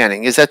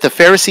understanding is that the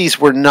Pharisees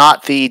were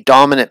not the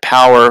dominant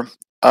power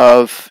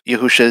of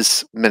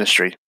Yahusha's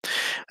ministry.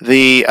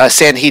 The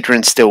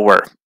Sanhedrin still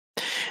were.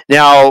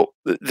 Now,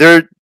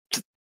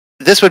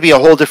 this would be a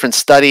whole different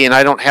study, and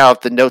I don't have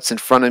the notes in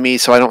front of me,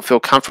 so I don't feel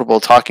comfortable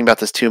talking about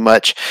this too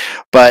much.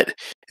 But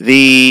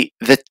the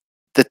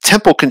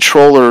temple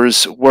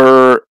controllers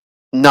were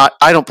not,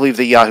 I don't believe,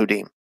 the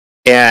Yahudim.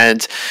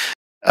 And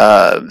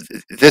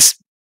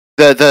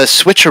the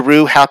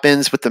switcheroo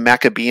happens with the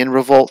Maccabean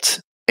revolt,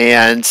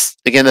 and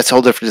again, that's a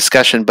whole different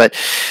discussion. But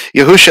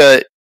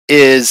Yahusha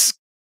is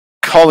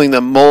calling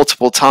them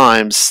multiple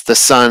times the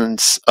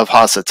sons of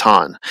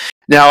Hasatan.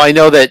 Now, I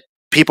know that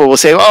people will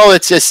say, "Oh,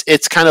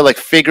 it's kind of like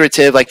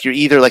figurative, like you're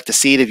either like the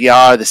seed of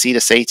Yah, or the seed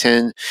of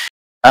Satan,"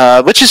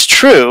 which is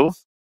true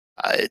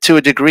to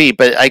a degree.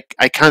 But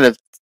I kind of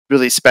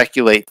really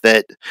speculate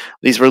that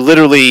these were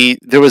literally,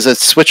 there was a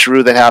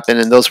switcheroo that happened,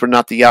 and those were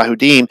not the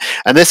Yahudim.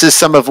 And this is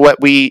some of what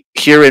we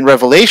hear in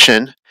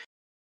Revelation.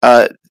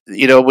 When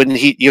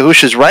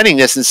Yahusha's writing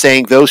this and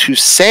saying those who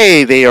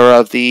say they are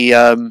of the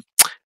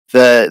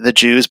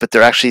Jews, but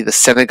they're actually the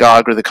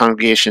synagogue or the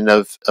congregation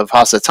of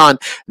Hasatan,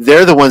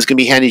 they're the ones going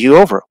to be handing you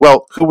over.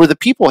 Well, who were the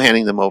people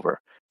handing them over?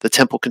 The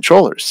temple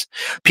controllers.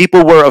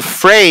 People were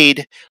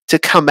afraid to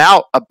come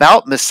out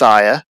about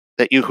Messiah,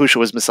 that Yahusha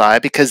was Messiah,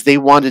 because they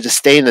wanted to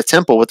stay in the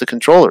temple with the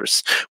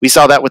controllers. We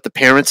saw that with the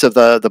parents of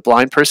the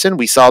blind person.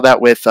 We saw that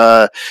with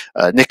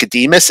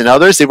Nicodemus and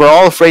others. They were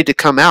all afraid to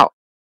come out.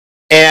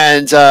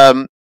 And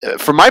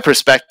from my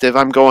perspective,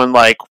 I'm going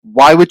like,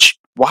 why?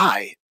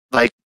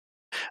 Like,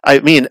 I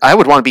mean, I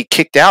would want to be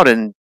kicked out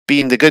and be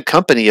in the good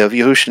company of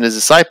Yahushua and his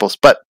disciples.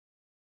 But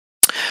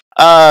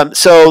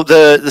so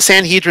the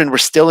Sanhedrin were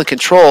still in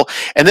control,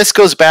 and this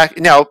goes back.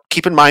 Now,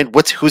 keep in mind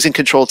who's in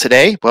control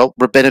today. Well,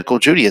 rabbinical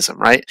Judaism,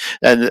 right?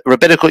 And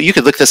rabbinical, you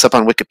could look this up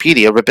on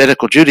Wikipedia.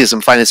 Rabbinical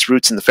Judaism finds its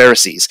roots in the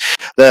Pharisees.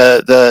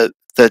 The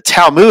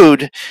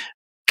Talmud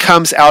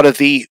comes out of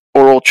the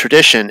oral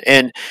tradition,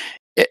 and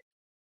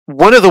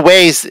one of the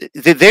ways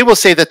they will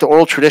say that the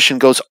oral tradition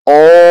goes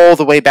all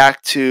the way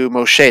back to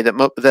Moshe,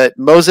 that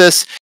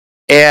Moses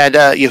and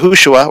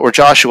Yahushua or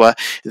Joshua,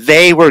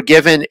 they were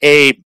given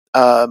a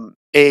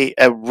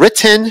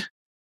written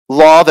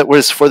law that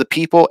was for the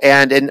people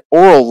and an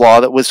oral law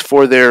that was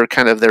for their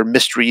kind of their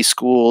mystery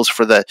schools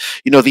for the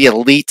the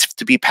elite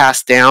to be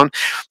passed down.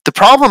 The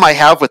problem I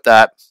have with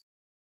that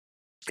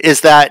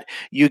is that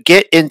you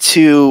get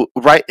into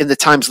right in the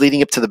times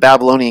leading up to the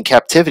Babylonian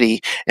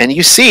captivity, and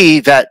you see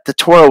that the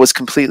Torah was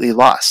completely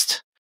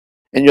lost.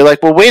 And you're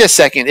like, well, wait a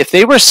second. If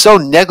they were so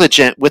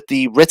negligent with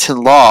the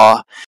written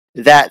law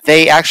that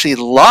they actually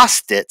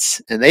lost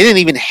it and they didn't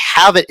even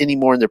have it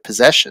anymore in their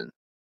possession,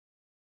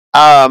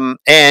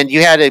 and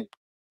you had to,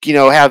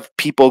 have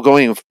people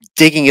going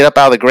digging it up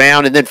out of the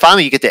ground, and then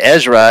finally you get to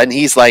Ezra, and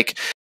he's like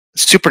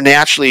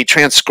supernaturally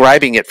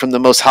transcribing it from the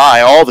Most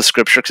High, all the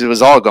scripture, because it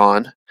was all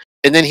gone.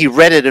 And then he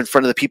read it in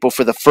front of the people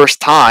for the first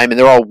time, and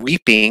they're all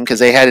weeping because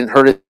they hadn't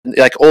heard it,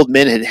 like old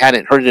men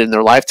hadn't heard it in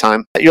their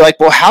lifetime. You're like,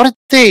 well, how did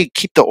they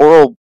keep the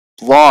oral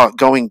law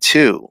going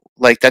too?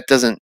 Like, that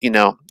doesn't,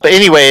 But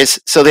anyways,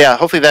 so yeah,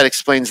 hopefully that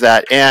explains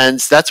that. And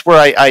that's where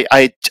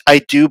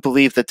I do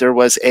believe that there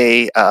was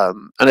an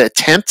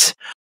attempt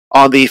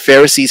on the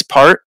Pharisees'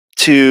 part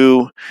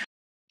to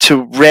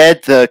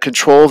rid the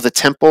control of the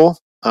temple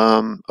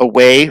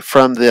away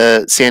from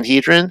the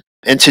Sanhedrin,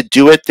 and to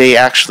do it, they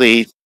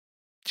actually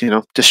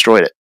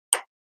destroyed it.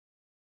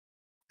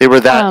 They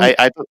were that.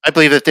 I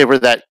believe that they were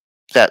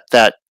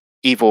that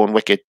evil and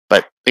wicked.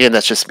 But again,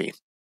 that's just me.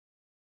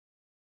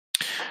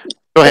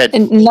 Go ahead.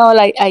 No,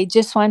 I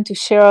just want to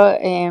share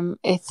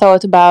a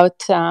thought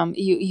about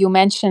you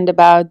mentioned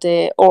about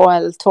the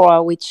oral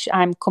Torah, which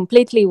I'm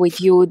completely with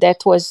you.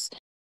 That was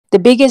the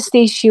biggest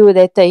issue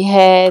that I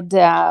had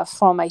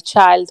from my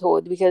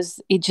childhood, because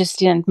it just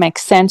didn't make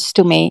sense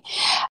to me.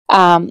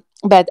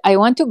 But I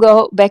want to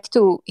go back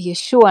to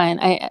Yeshua,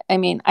 and I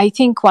mean, I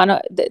think one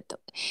of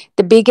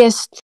the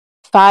biggest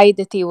fight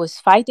that he was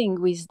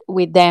fighting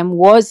with them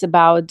was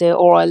about the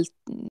oral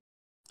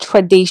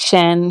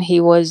tradition.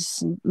 He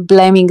was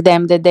blaming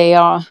them that they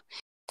are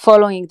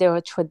following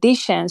their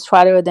traditions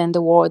rather than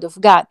the word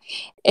of God.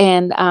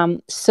 And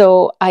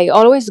so I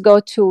always go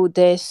to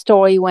the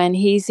story when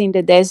he's in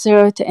the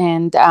desert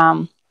and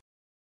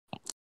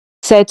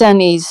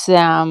Satan is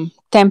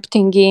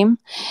tempting him,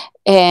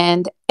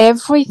 and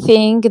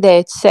everything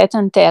that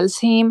Satan tells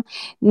him,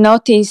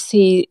 notice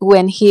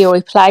when he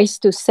replies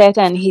to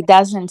Satan, he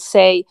doesn't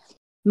say,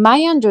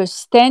 my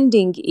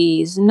understanding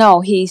is,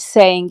 no, he's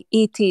saying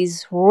it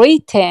is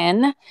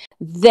written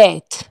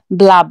that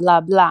blah,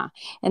 blah, blah.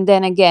 And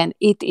then again,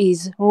 it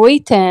is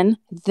written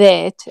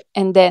that,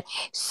 and then,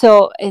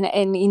 so, and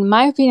in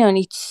my opinion,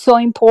 it's so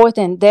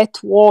important.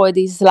 That word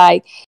is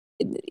like,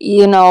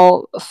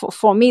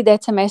 for me,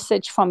 that's a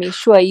message from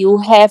Yeshua. You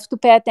have to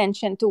pay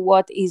attention to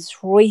what is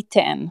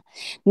written,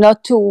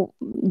 not to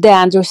the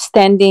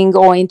understanding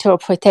or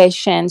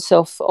interpretations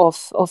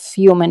of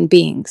human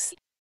beings.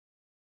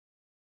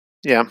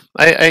 Yeah,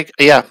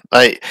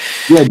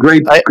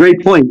 great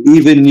point.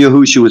 Even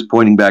Yahushua was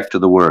pointing back to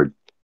the word.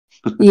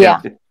 Yeah.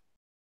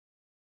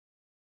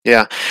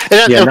 Yeah.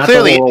 And not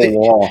clearly, the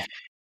oral law.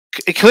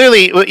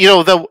 Clearly,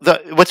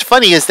 what's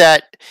funny is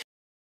that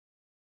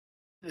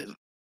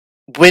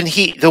when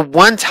the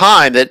one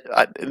time that,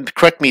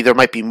 correct me, there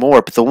might be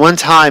more, but the one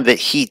time that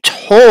he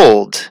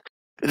told,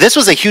 this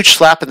was a huge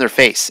slap in their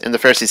face in the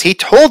Pharisees. He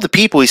told the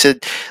people, he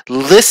said,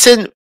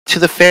 listen to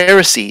the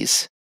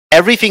Pharisees,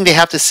 everything they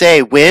have to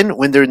say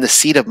when they're in the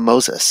seat of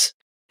Moses.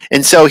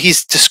 And so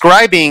he's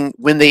describing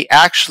when they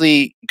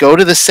actually go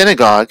to the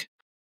synagogue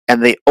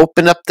and they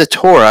open up the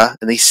Torah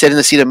and they sit in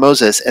the seat of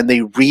Moses and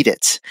they read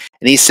it.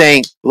 And he's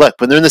saying, look,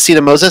 when they're in the seat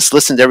of Moses,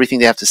 listen to everything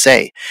they have to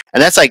say.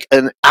 And that's like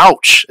an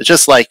ouch. It's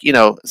just like,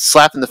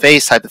 slap in the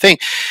face type of thing.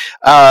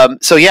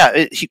 So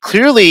yeah, he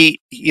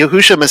clearly,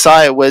 Yahushua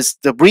Messiah was,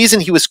 the reason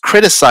he was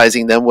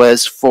criticizing them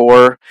was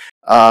for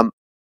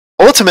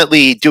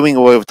ultimately doing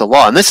away with the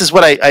law. And this is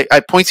what I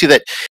point to,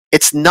 that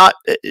it's not,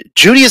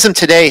 Judaism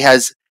today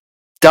has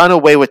done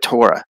away with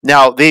Torah.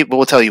 Now, they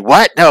will tell you,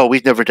 what? No,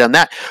 we've never done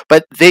that.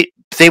 But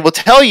they will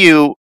tell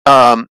you,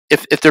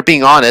 if they're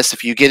being honest,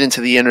 if you get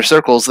into the inner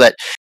circles,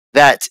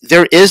 that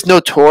there is no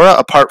Torah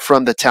apart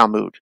from the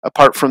Talmud,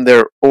 apart from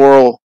their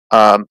oral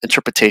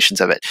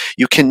interpretations of it.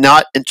 You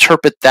cannot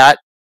interpret that.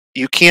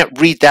 You can't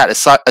read that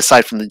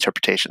aside from the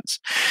interpretations.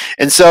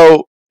 And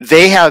so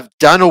they have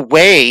done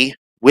away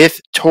with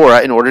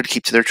Torah in order to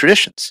keep to their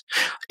traditions.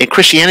 And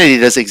Christianity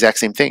does the exact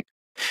same thing.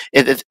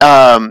 There's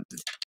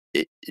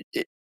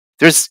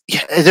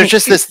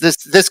just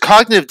this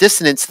cognitive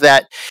dissonance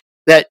that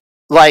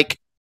like,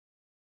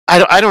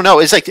 I don't know.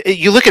 It's like,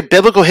 you look at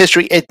biblical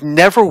history, it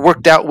never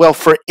worked out well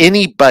for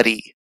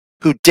anybody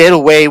who did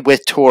away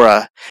with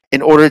Torah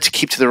in order to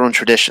keep to their own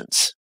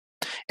traditions.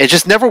 It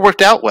just never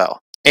worked out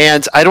well.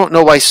 And I don't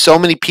know why so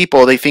many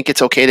people, they think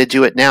it's okay to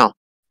do it now.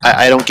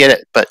 I don't get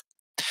it, but.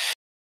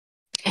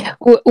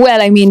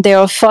 Well, I mean, they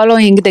are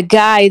following the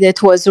guy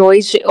that was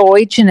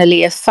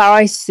originally a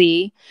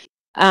Pharisee,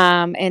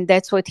 and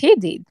that's what he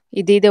did.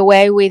 He did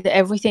away with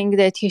everything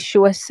that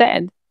Yeshua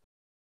said.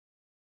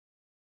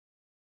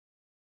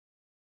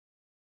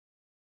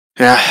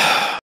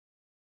 Yeah.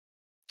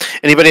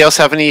 Anybody else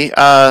have any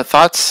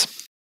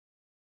thoughts?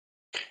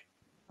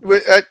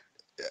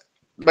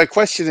 my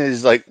question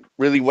is, like,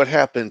 really, what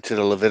happened to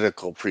the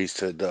Levitical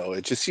priesthood, though?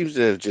 It just seems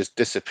to have just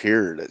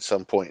disappeared at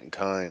some point in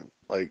time.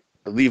 Like,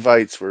 the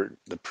Levites were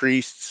the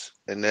priests,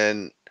 and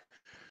then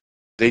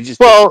they just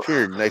Well,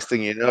 disappeared. Next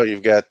thing you know,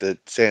 you've got the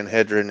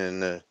Sanhedrin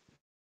and the.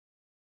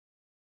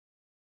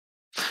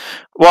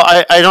 well,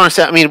 I don't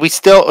understand. I mean, we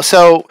still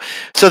so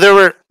there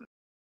were.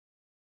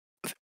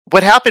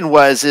 What happened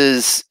was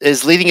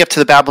leading up to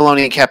the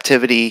Babylonian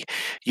captivity,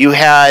 you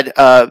had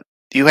the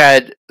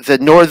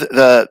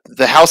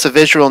house of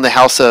Israel and the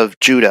house of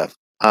Judah.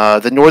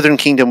 The northern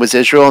kingdom was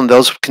Israel, and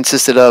those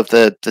consisted of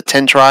the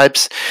 10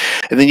 tribes,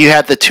 and then you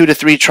had the 2 to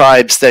 3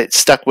 tribes that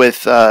stuck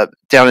with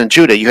down in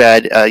Judah. You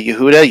had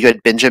Yehuda, you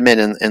had Benjamin,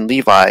 and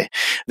Levi.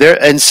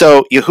 And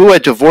so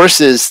Yahuah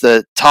divorces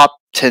the top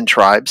 10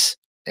 tribes,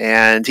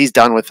 and he's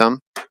done with them,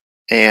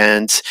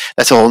 and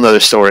that's a whole nother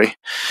story.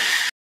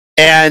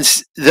 And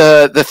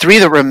the 3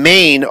 that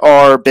remain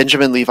are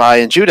Benjamin, Levi,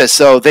 and Judah.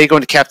 So they go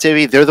into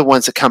captivity. They're the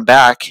ones that come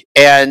back.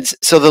 And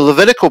so the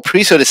Levitical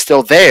priesthood is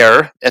still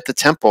there at the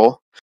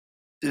temple.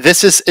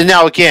 This is, and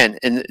now again,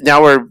 and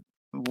now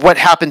what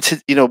happened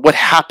to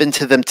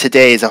them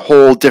today is a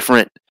whole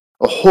different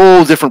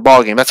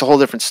ballgame. That's a whole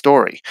different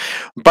story.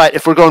 But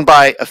if we're going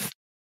by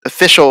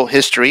official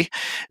history,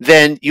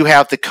 then you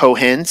have the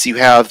Kohens, you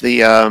have the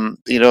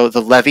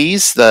the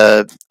Levies,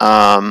 a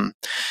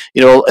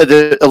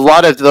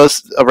lot of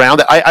those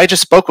around. I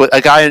just spoke with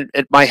a guy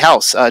at my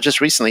house just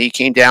recently. He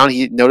came down.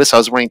 He noticed I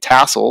was wearing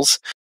tassels,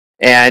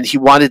 and he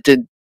wanted to.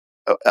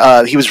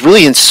 He was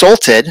really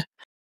insulted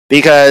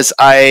because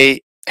I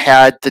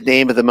had the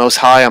name of the Most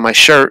High on my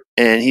shirt,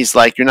 and he's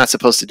like, "You're not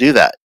supposed to do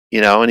that,"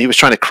 And he was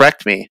trying to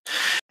correct me.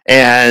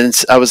 And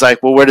I was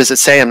like, well, where does it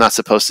say I'm not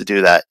supposed to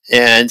do that?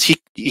 And he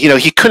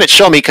couldn't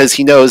show me because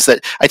he knows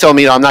that I told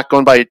him, I'm not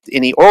going by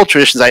any oral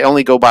traditions. I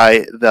only go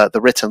by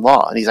the written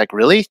law. And he's like,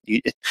 really?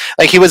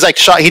 He was like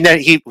shocked.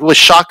 He was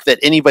shocked that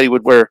anybody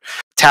would wear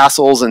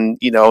tassels and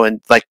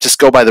like just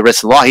go by the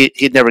written law.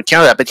 He'd never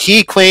encountered that, but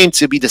he claimed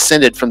to be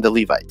descended from the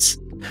Levites.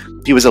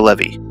 He was a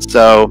Levi.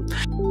 So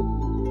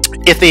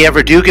if they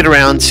ever do get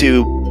around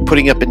to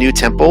putting up a new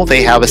temple,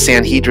 they have a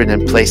Sanhedrin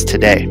in place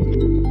today.